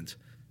achievement.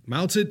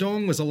 Mao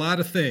Zedong was a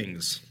lot of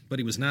things, but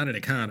he was not an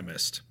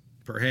economist.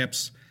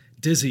 Perhaps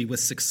dizzy with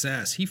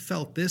success, he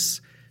felt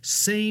this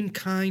same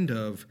kind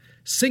of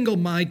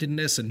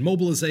single-mindedness and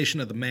mobilization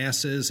of the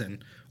masses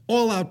and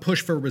all-out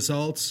push for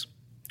results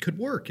could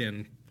work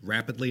in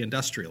rapidly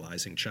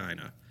industrializing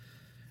China.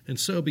 And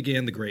so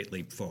began the Great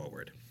Leap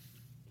Forward.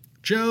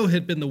 Zhou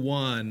had been the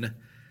one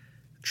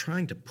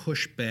trying to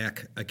push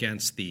back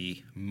against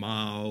the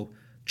Mao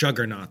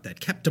juggernaut that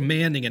kept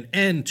demanding an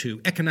end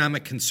to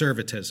economic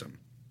conservatism.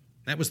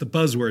 That was the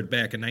buzzword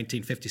back in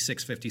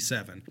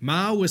 1956-57.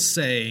 Mao was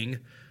saying,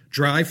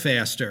 drive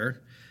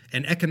faster,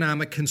 and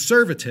economic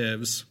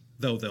conservatives,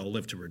 though they'll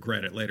live to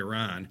regret it later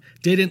on,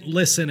 didn't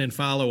listen and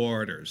follow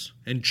orders.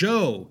 And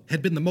Zhou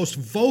had been the most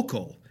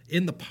vocal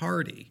in the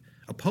party,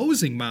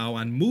 opposing Mao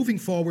on moving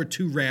forward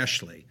too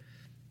rashly.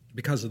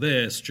 Because of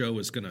this, Zhou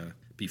was going to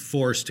be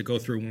forced to go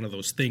through one of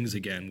those things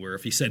again where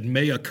if he said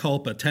mea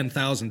culpa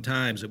 10,000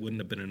 times, it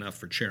wouldn't have been enough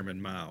for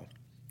Chairman Mao.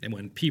 And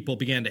when people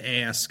began to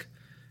ask,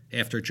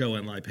 after Zhou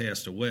Enlai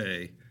passed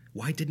away,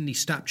 why didn't he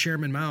stop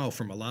Chairman Mao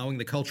from allowing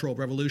the Cultural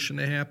Revolution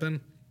to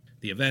happen?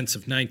 The events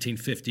of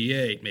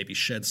 1958 maybe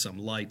shed some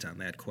light on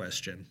that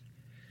question.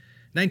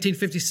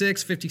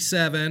 1956,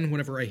 57,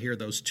 whenever I hear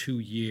those 2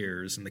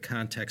 years in the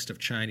context of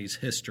Chinese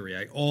history,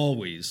 I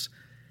always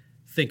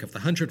think of the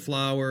 100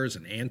 Flowers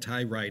and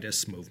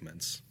anti-rightist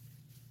movements.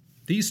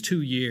 These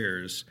 2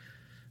 years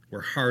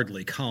were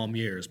hardly calm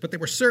years, but they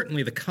were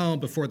certainly the calm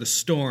before the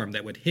storm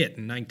that would hit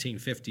in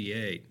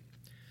 1958.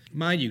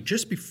 Mind you,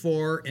 just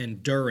before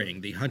and during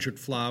the 100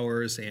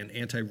 Flowers and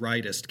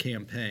anti-rightist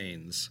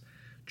campaigns,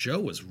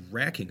 Zhou was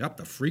racking up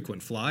the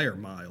frequent flyer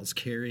miles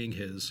carrying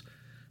his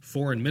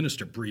foreign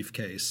minister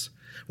briefcase,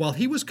 while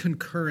he was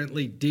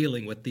concurrently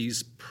dealing with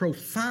these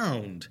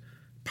profound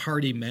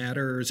party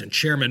matters and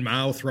Chairman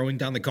Mao throwing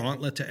down the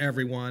gauntlet to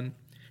everyone.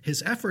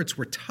 His efforts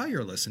were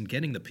tireless in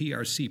getting the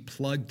PRC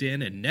plugged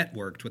in and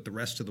networked with the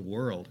rest of the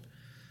world.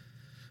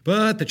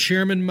 But the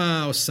Chairman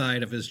Mao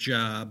side of his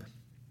job,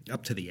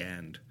 up to the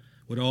end,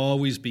 would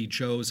always be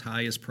Zhou's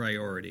highest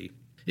priority.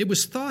 It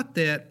was thought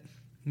that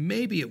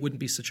maybe it wouldn't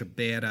be such a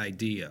bad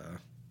idea,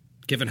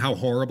 given how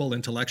horrible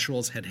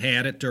intellectuals had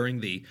it during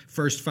the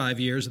first 5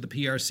 years of the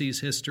PRC's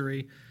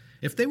history,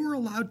 if they were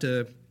allowed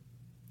to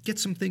get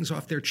some things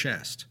off their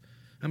chest.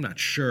 I'm not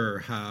sure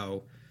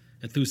how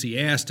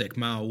enthusiastic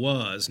Mao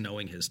was,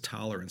 knowing his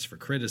tolerance for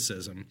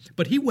criticism,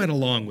 but he went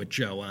along with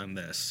Zhou on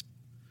this.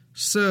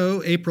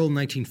 So, April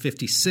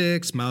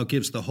 1956, Mao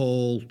gives the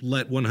whole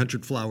Let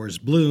 100 Flowers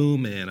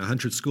Bloom and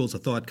 100 Schools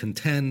of Thought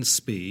Contend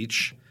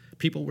speech.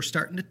 People were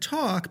starting to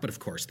talk, but of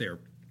course they're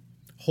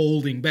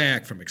holding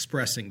back from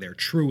expressing their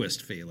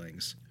truest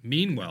feelings.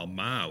 Meanwhile,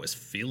 Mao is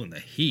feeling the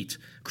heat.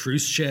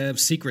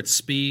 Khrushchev's secret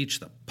speech,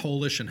 the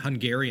Polish and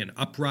Hungarian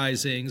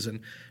uprisings, and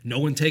no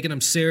one taking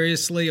him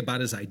seriously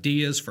about his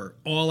ideas for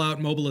all-out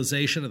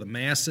mobilization of the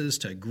masses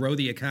to grow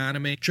the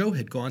economy. Zhou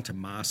had gone to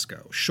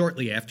Moscow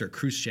shortly after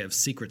Khrushchev's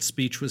secret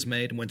speech was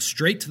made and went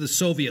straight to the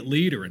Soviet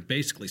leader and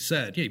basically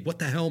said, hey, what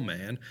the hell,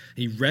 man?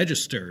 He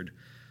registered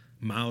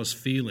Mao's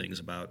feelings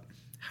about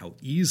how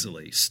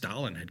easily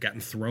Stalin had gotten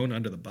thrown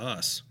under the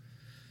bus.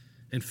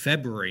 In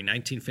February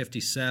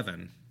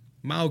 1957,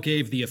 Mao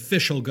gave the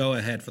official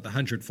go-ahead for the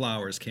 100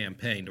 Flowers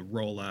campaign to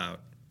roll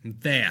out. And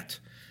that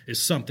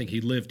is something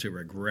he lived to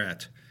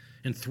regret.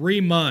 In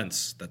 3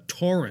 months, the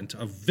torrent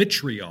of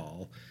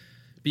vitriol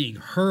being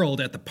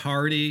hurled at the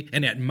party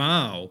and at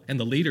Mao and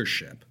the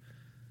leadership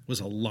was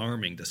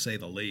alarming, to say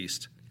the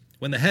least.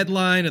 When the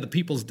headline of the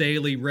People's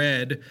Daily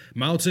read,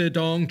 "Mao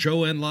Zedong,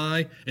 Zhou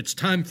Enlai, it's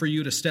time for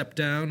you to step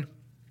down,"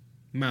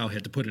 Mao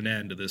had to put an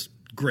end to this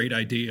great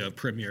idea of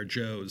Premier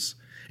Zhou's.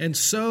 And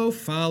so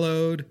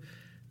followed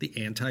the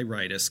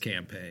anti-rightist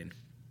campaign.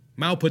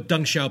 Mao put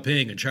Deng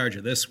Xiaoping in charge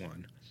of this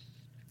one.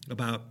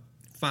 About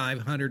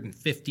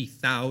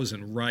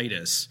 550,000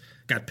 rightists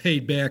got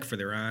paid back for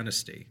their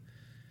honesty.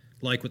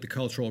 Like with the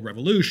Cultural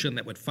Revolution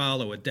that would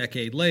follow a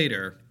decade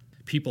later,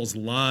 people's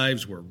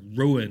lives were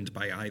ruined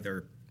by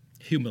either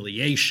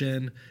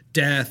humiliation,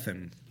 death,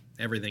 and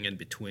everything in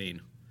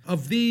between.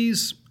 Of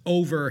these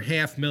over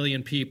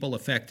 500,000 people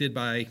affected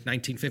by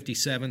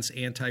 1957's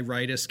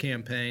anti-rightist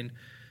campaign,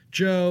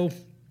 Zhou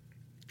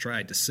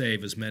tried to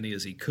save as many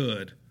as he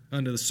could.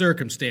 Under the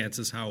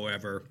circumstances,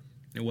 however,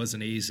 it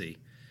wasn't easy.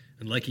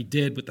 And like he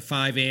did with the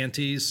 5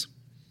 antis,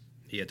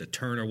 he had to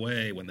turn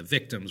away when the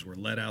victims were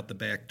let out the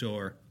back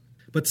door.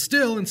 But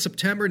still, in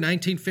September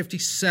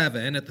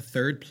 1957, at the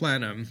third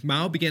plenum,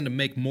 Mao began to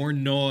make more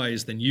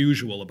noise than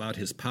usual about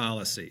his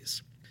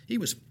policies. He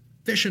was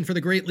fishing for the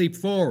Great Leap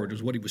Forward,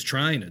 was what he was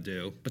trying to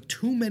do. But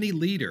too many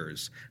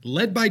leaders,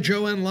 led by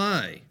Zhou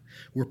Enlai,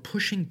 were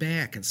pushing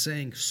back and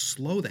saying,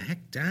 slow the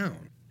heck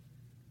down.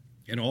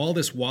 And all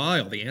this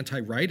while, the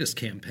anti-rightist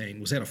campaign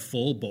was at a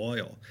full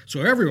boil.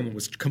 So everyone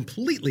was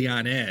completely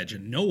on edge,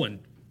 and no one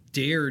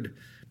dared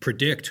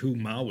predict who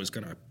Mao was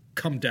going to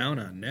come down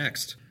on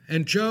next.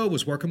 And Zhou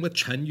was working with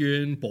Chen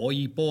Yun, Bo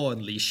Yibo,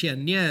 and Li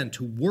Xiannian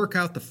to work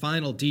out the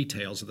final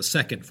details of the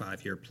second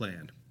 5-year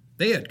plan.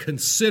 They had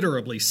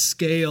considerably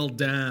scaled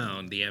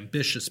down the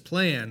ambitious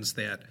plans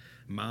that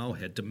Mao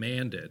had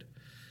demanded.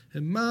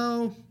 And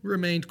Mao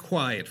remained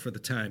quiet for the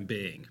time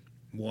being,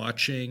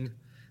 watching,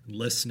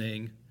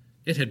 listening.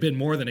 It had been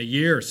more than a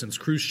year since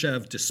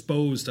Khrushchev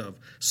disposed of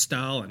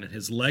Stalin and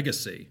his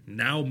legacy.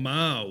 Now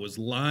Mao was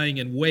lying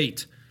in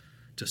wait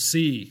to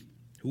see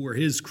who were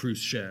his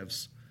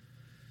Khrushchevs.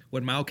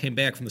 When Mao came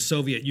back from the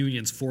Soviet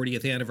Union's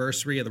 40th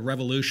anniversary of the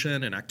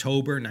revolution in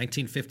October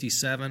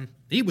 1957,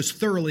 he was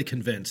thoroughly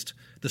convinced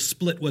the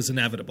split was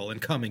inevitable and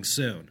coming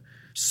soon.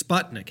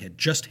 Sputnik had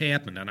just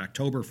happened on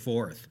October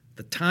 4th.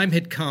 The time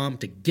had come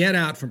to get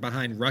out from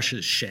behind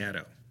Russia's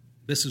shadow.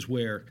 This is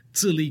where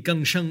Zili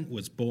Gengsheng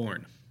was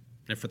born.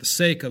 And for the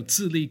sake of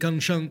Zili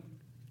Gengsheng,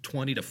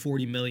 20 to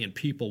 40 million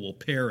people will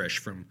perish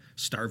from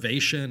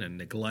starvation and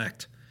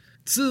neglect.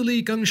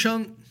 Zili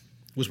Gengsheng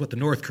was what the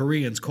North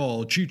Koreans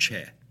call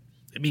juche.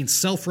 It means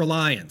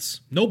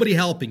self-reliance, nobody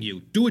helping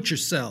you, do it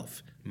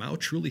yourself. Mao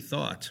truly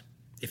thought,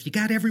 if you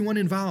got everyone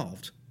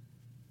involved,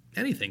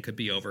 anything could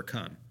be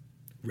overcome.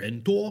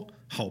 人多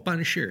好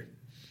办事.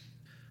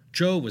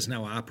 Zhou was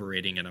now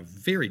operating in a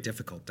very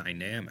difficult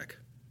dynamic.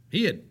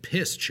 He had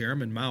pissed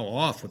Chairman Mao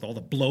off with all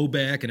the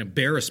blowback and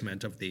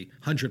embarrassment of the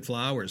 100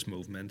 Flowers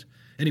movement,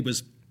 and he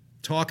was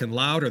talking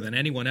louder than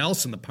anyone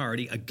else in the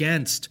party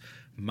against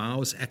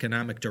Mao's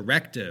economic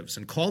directives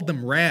and called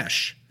them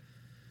rash.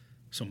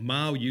 So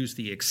Mao used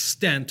the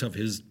extent of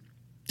his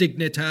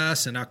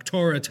dignitas and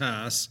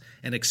auctoritas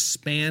and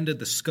expanded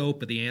the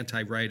scope of the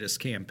anti-rightist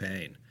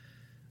campaign.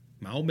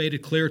 Mao made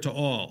it clear to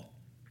all,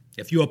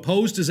 if you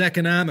opposed his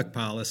economic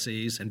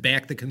policies and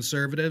backed the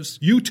conservatives,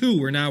 you too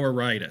were now a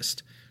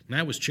rightist. And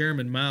that was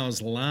Chairman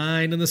Mao's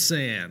line in the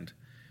sand.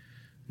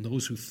 And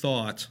those who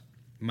thought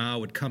Mao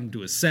would come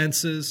to his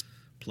senses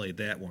played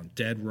that one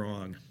dead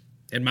wrong.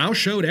 And Mao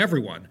showed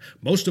everyone,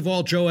 most of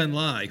all Zhou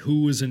Enlai,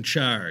 who was in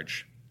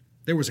charge.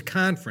 There was a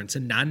conference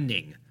in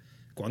Nanning,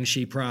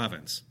 Guangxi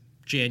Province,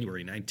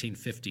 January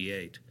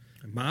 1958.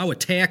 Mao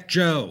attacked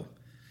Zhou,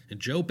 and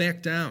Zhou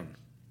backed down.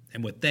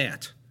 And with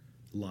that,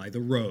 lie the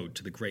road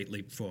to the Great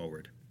Leap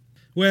Forward.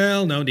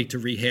 Well, no need to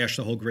rehash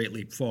the whole Great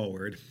Leap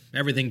Forward.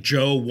 Everything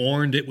Zhou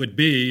warned it would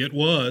be, it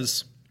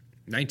was.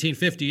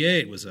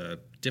 1958 was a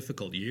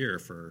difficult year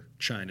for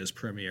China's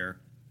premier.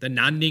 The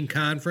Nanning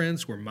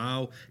Conference, where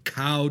Mao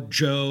cowed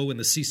Zhou and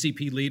the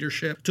CCP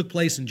leadership, took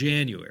place in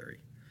January.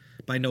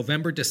 By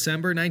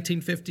November-December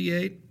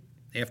 1958,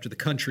 after the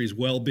country's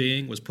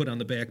well-being was put on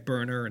the back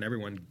burner and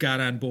everyone got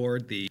on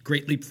board the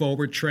Great Leap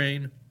Forward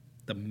train,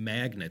 the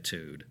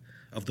magnitude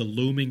of the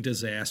looming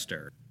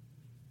disaster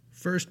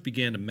first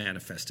began to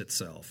manifest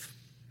itself.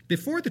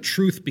 Before the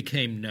truth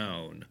became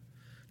known,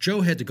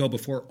 Zhou had to go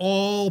before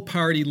all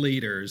party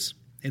leaders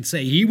and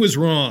say he was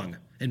wrong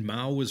and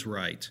Mao was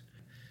right.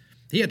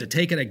 He had to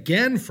take it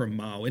again from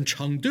Mao in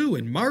Chengdu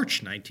in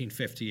March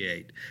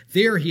 1958.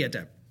 There he had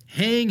to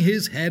hang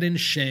his head in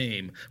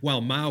shame while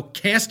Mao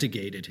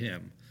castigated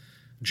him.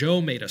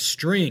 Zhou made a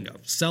string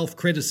of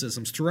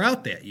self-criticisms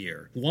throughout that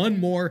year, one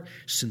more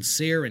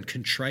sincere and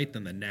contrite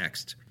than the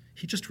next.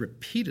 He just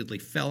repeatedly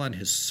fell on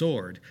his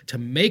sword to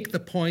make the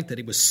point that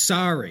he was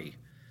sorry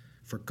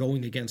for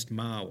going against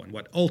Mao and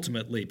what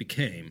ultimately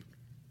became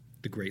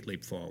the Great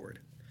Leap Forward.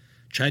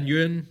 Chen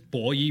Yun,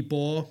 Bo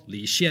Yibo,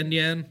 Li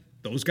Xiannian,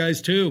 those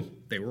guys too.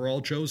 They were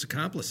all Zhou's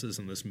accomplices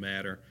in this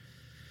matter.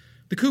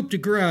 The coup de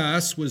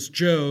grace was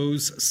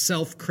Zhou's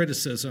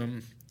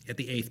self-criticism at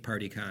the Eighth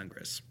Party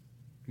Congress.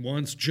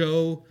 Once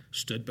Zhou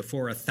stood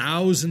before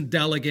 1,000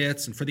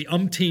 delegates and for the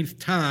umpteenth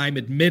time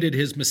admitted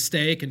his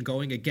mistake in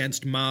going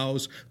against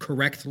Mao's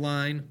correct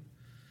line,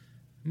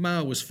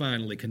 Mao was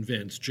finally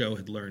convinced Zhou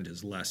had learned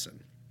his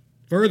lesson.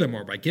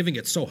 Furthermore, by giving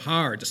it so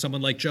hard to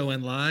someone like Zhou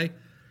Enlai,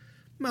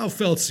 Mao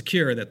felt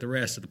secure that the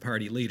rest of the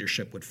party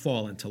leadership would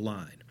fall into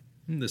line.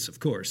 And this, of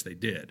course, they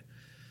did.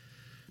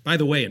 By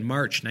the way, in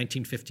March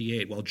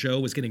 1958, while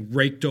Zhou was getting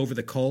raked over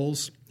the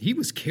coals, he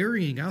was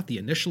carrying out the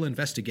initial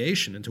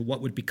investigation into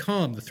what would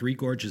become the Three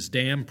Gorges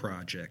Dam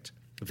project.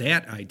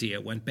 That idea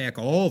went back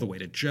all the way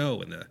to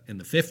Zhou in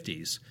the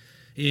 50s.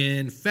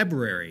 In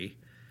February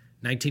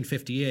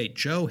 1958,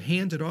 Zhou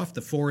handed off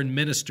the foreign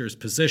minister's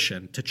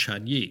position to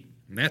Chen Yi,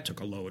 and that took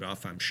a load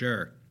off, I'm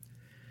sure.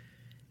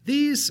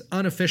 These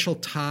unofficial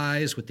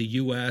ties with the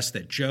U.S.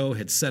 that Zhou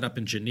had set up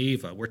in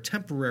Geneva were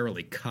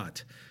temporarily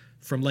cut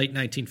from late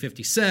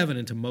 1957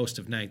 into most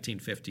of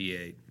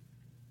 1958.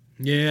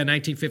 Yeah,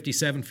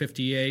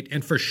 1957-58,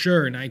 and for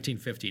sure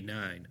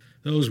 1959.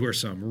 Those were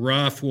some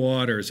rough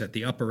waters at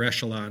the upper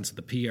echelons of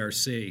the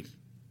PRC.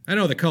 I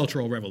know the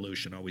Cultural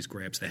Revolution always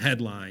grabs the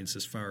headlines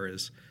as far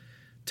as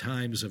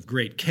times of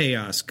great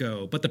chaos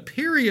go, but the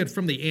period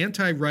from the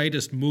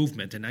anti-rightist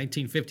movement in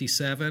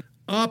 1957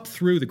 up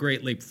through the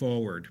Great Leap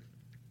Forward,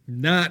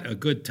 not a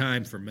good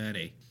time for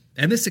many.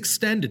 And this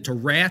extended to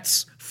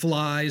rats,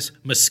 flies,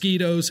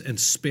 mosquitoes, and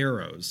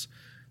sparrows.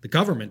 The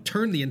government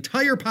turned the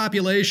entire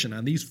population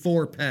on these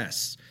four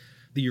pests.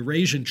 The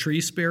Eurasian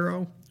tree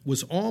sparrow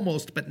was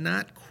almost, but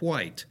not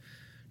quite,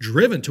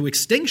 driven to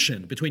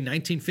extinction between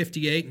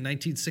 1958 and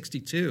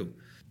 1962.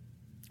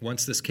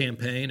 Once this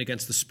campaign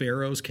against the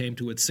sparrows came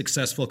to its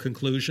successful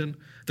conclusion,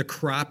 the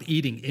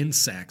crop-eating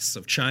insects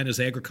of China's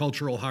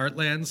agricultural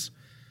heartlands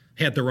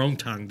had their own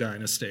Tang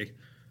dynasty.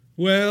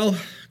 Well,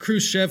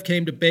 Khrushchev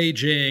came to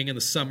Beijing in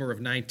the summer of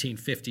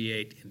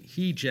 1958, and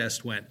he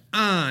just went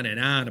on and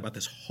on about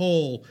this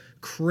whole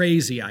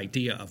crazy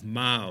idea of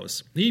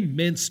Mao's. He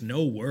minced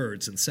no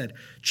words and said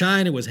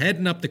China was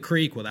heading up the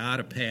creek without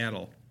a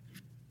paddle.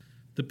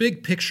 The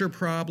big picture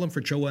problem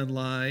for Zhou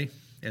Enlai,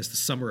 as the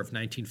summer of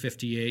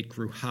 1958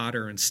 grew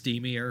hotter and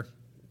steamier,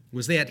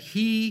 was that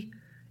he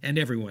and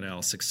everyone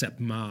else except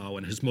Mao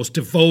and his most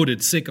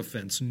devoted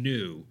sycophants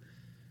knew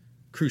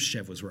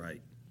Khrushchev was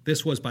right.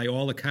 This was, by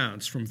all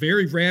accounts, from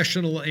very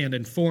rational and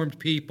informed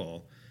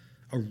people,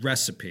 a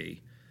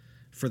recipe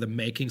for the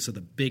makings of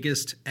the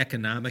biggest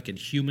economic and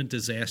human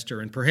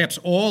disaster in perhaps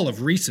all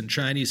of recent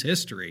Chinese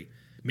history,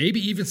 maybe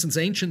even since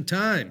ancient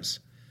times.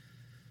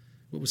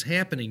 What was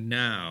happening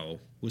now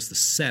was the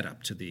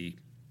setup to the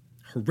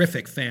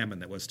horrific famine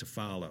that was to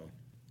follow.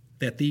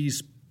 That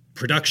these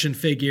production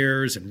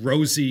figures and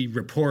rosy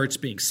reports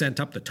being sent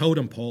up the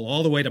totem pole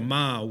all the way to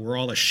Mao were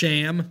all a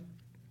sham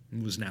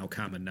was now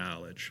common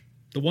knowledge.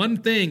 The one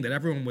thing that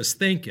everyone was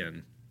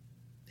thinking,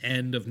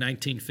 end of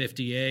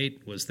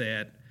 1958, was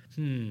that,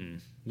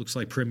 looks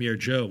like Premier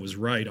Zhou was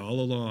right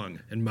all along,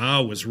 and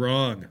Mao was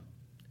wrong.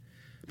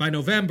 By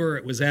November,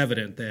 it was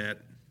evident that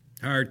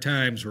hard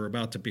times were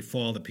about to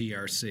befall the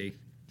PRC.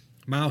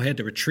 Mao had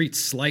to retreat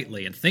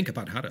slightly and think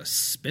about how to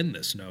spin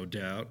this, no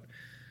doubt.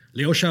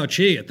 Liu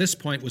Shaoqi, at this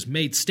point, was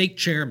made state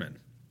chairman.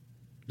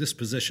 This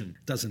position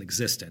doesn't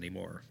exist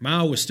anymore.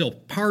 Mao was still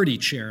party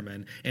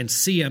chairman and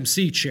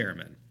CMC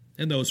chairman,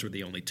 and those were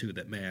the only two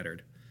that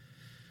mattered.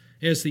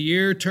 As the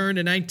year turned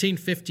to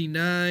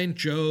 1959,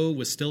 Zhou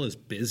was still as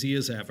busy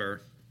as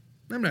ever.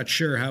 I'm not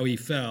sure how he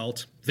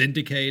felt.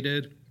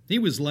 Vindicated. He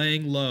was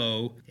laying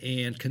low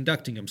and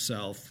conducting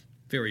himself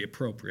very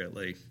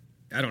appropriately.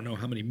 I don't know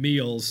how many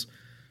meals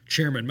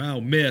Chairman Mao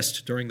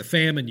missed during the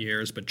famine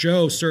years, but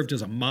Zhou served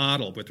as a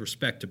model with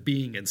respect to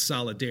being in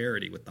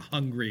solidarity with the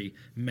hungry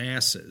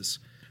masses.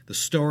 The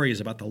stories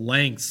about the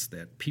lengths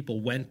that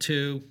people went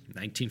to,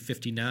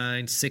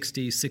 1959,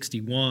 60,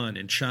 61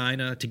 in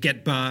China, to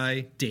get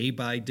by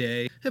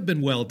day, have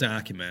been well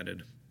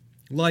documented.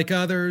 Like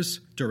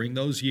others, during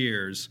those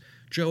years,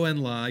 Zhou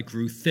Enlai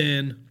grew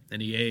thin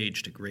and he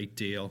aged a great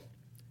deal.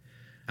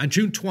 On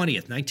June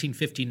 20th,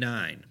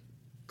 1959,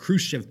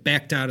 Khrushchev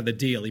backed out of the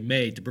deal he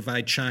made to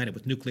provide China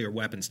with nuclear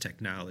weapons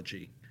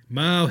technology.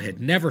 Mao had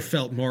never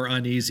felt more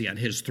uneasy on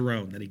his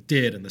throne than he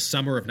did in the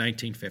summer of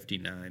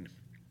 1959.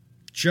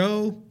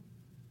 Zhou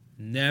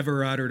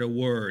never uttered a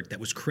word that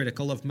was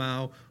critical of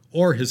Mao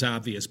or his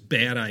obvious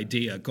bad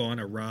idea gone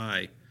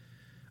awry.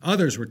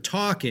 Others were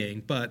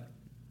talking, but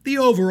the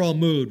overall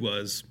mood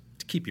was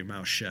to keep your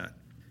mouth shut.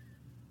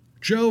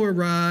 Zhou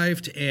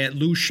arrived at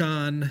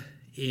Lushan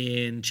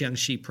in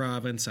Jiangxi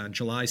province on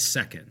July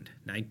 2nd,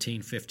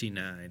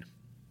 1959.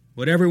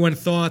 What everyone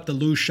thought the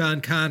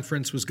Lushan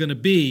conference was going to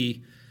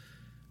be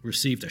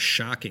received a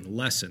shocking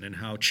lesson in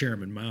how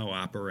Chairman Mao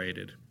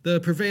operated. The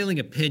prevailing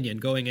opinion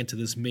going into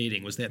this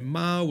meeting was that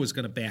Mao was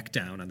going to back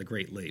down on the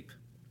Great Leap.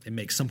 and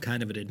make some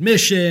kind of an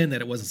admission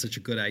that it wasn't such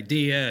a good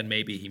idea, and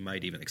maybe he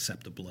might even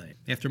accept the blame.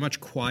 After much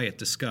quiet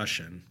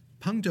discussion,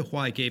 Peng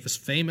Dehuai gave his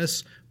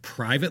famous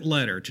private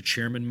letter to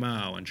Chairman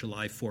Mao on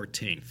July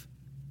 14th.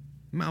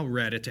 Mao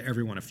read it to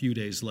everyone a few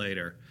days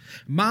later.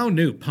 Mao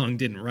knew Peng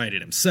didn't write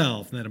it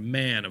himself, and that a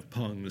man of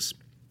Peng's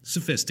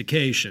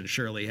sophistication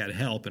surely had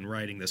help in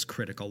writing this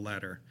critical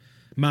letter.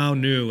 Mao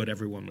knew what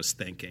everyone was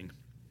thinking.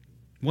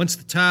 Once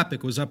the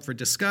topic was up for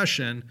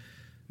discussion,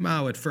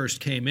 Mao at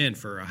first came in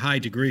for a high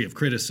degree of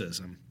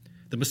criticism.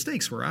 The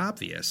mistakes were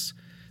obvious.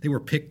 They were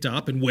picked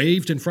up and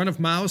waved in front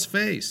of Mao's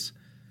face.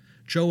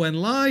 Zhou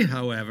Enlai,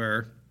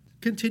 however,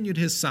 continued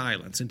his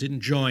silence and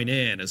didn't join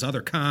in as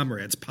other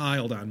comrades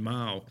piled on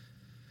Mao.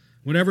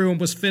 When everyone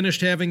was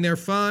finished having their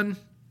fun,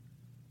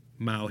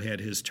 Mao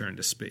had his turn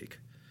to speak.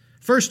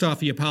 First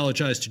off, he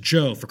apologized to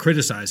Zhou for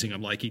criticizing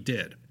him like he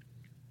did.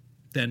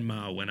 Then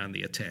Mao went on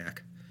the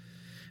attack.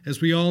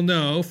 As we all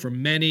know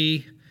from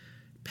many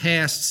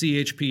past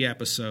CHP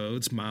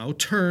episodes, Mao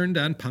turned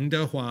on Peng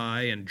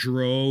Dehuai and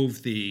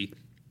drove the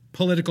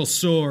political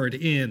sword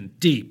in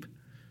deep.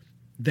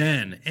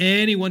 Then,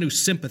 anyone who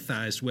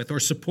sympathized with or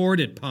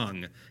supported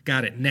Peng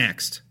got it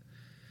next.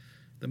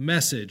 The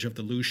message of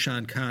the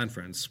Lushan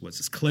Conference was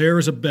as clear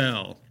as a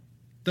bell.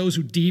 Those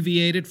who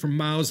deviated from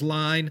Mao's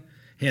line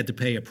had to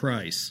pay a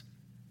price.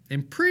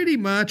 And pretty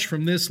much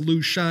from this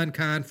Lushan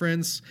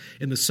Conference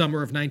in the summer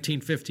of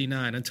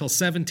 1959 until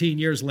 17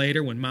 years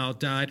later when Mao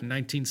died in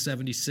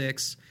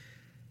 1976,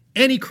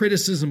 any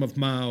criticism of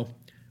Mao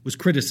was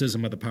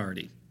criticism of the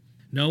party.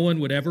 No one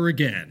would ever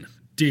again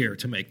dare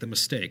to make the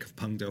mistake of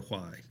Peng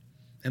Dehuai.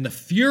 And the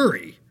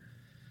fury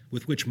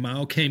with which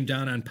Mao came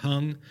down on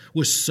Peng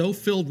was so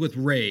filled with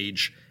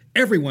rage,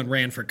 everyone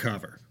ran for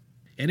cover.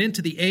 And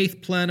into the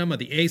 8th plenum of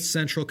the 8th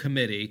Central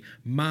Committee,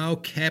 Mao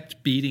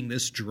kept beating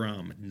this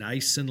drum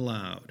nice and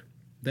loud.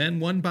 Then,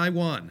 one by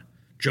one,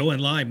 Zhou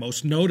Enlai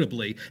most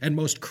notably and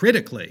most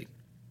critically,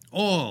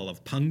 all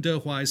of Peng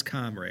Dehuai's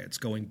comrades,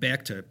 going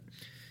back to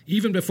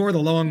even before the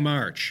Long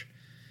March,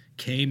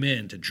 came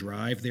in to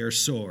drive their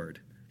sword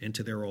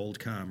into their old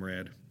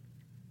comrade.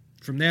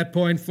 From that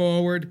point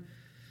forward,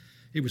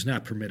 it was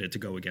not permitted to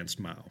go against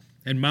Mao,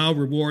 and Mao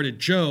rewarded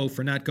Zhou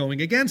for not going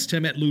against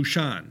him at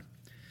Lushan.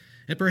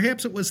 And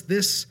perhaps it was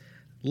this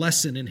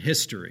lesson in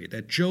history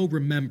that Zhou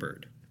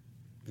remembered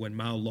when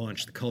Mao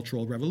launched the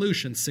Cultural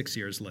Revolution 6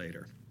 years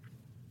later.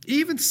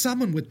 Even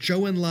someone with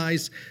Zhou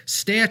Enlai's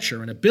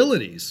stature and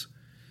abilities,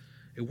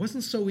 it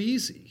wasn't so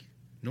easy,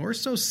 nor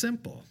so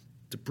simple,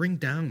 to bring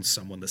down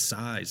someone the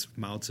size of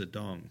Mao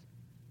Zedong.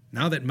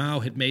 Now that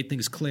Mao had made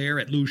things clear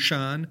at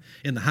Lushan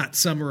in the hot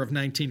summer of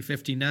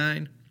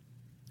 1959,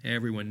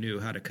 everyone knew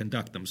how to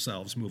conduct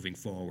themselves moving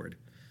forward.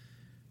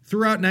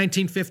 Throughout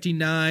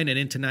 1959 and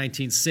into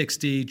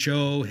 1960,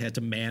 Zhou had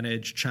to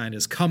manage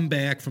China's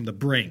comeback from the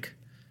brink.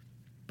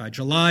 By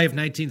July of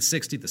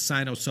 1960, the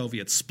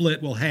Sino-Soviet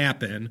split will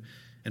happen,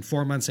 and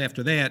 4 months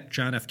after that,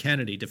 John F.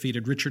 Kennedy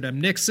defeated Richard M.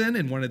 Nixon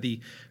in one of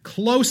the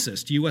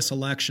closest U.S.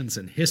 elections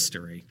in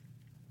history.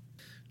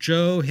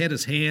 Zhou had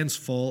his hands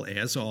full,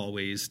 as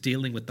always,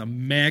 dealing with the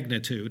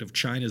magnitude of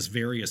China's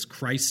various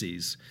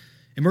crises.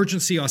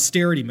 Emergency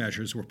austerity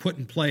measures were put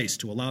in place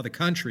to allow the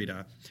country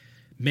to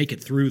make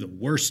it through the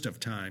worst of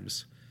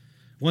times.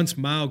 Once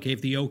Mao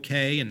gave the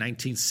okay in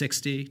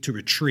 1960 to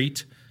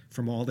retreat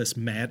from all this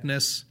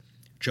madness,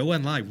 Zhou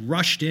Enlai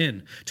rushed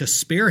in to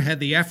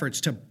spearhead the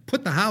efforts to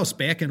put the house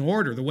back in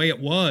order the way it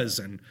was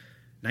in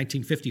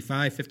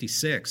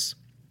 1955-56.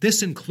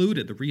 This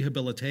included the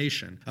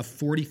rehabilitation of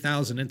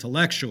 40,000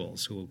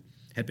 intellectuals who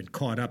had been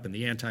caught up in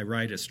the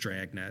anti-rightist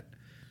dragnet.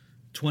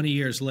 20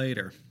 years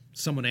later,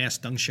 someone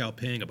asked Deng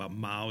Xiaoping about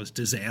Mao's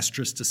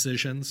disastrous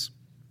decisions.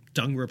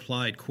 Deng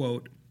replied,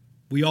 quote,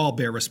 "We all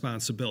bear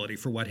responsibility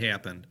for what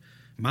happened.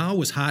 Mao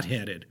was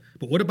hot-headed,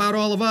 but what about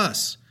all of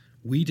us?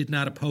 We did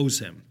not oppose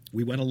him.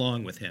 We went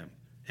along with him."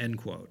 End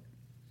quote.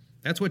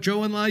 That's what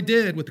Zhou Enlai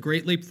did with the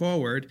Great Leap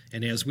Forward,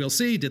 and as we'll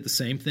see, did the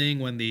same thing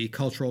when the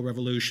Cultural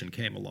Revolution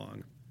came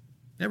along.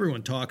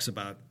 Everyone talks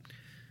about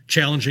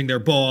challenging their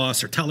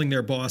boss or telling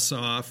their boss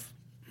off.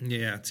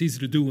 Yeah, it's easy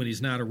to do when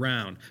he's not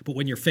around, but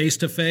when you're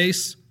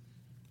face-to-face,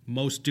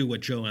 most do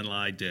what Zhou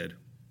Enlai did.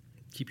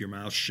 Keep your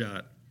mouth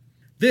shut.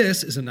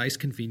 This is a nice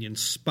convenient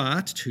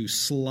spot to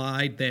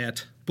slide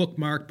that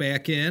bookmark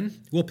back in.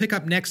 We'll pick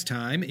up next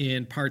time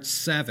in part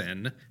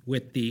 7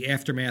 with the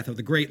aftermath of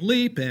the Great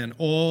Leap and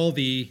all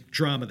the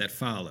drama that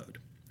followed.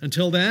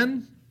 Until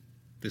then,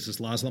 this is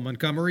Laszlo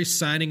Montgomery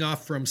signing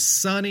off from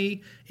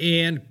sunny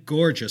and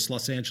gorgeous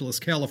Los Angeles,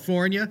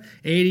 California.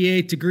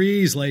 88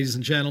 degrees, ladies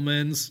and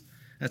gentlemen.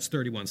 That's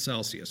 31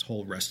 Celsius,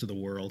 whole rest of the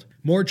world.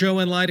 More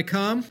Zhou Enlai to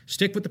come.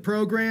 Stick with the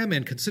program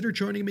and consider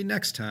joining me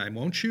next time,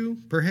 won't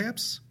you,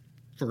 perhaps?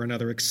 For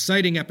another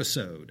exciting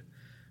episode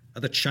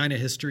of the China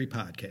History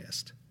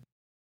Podcast.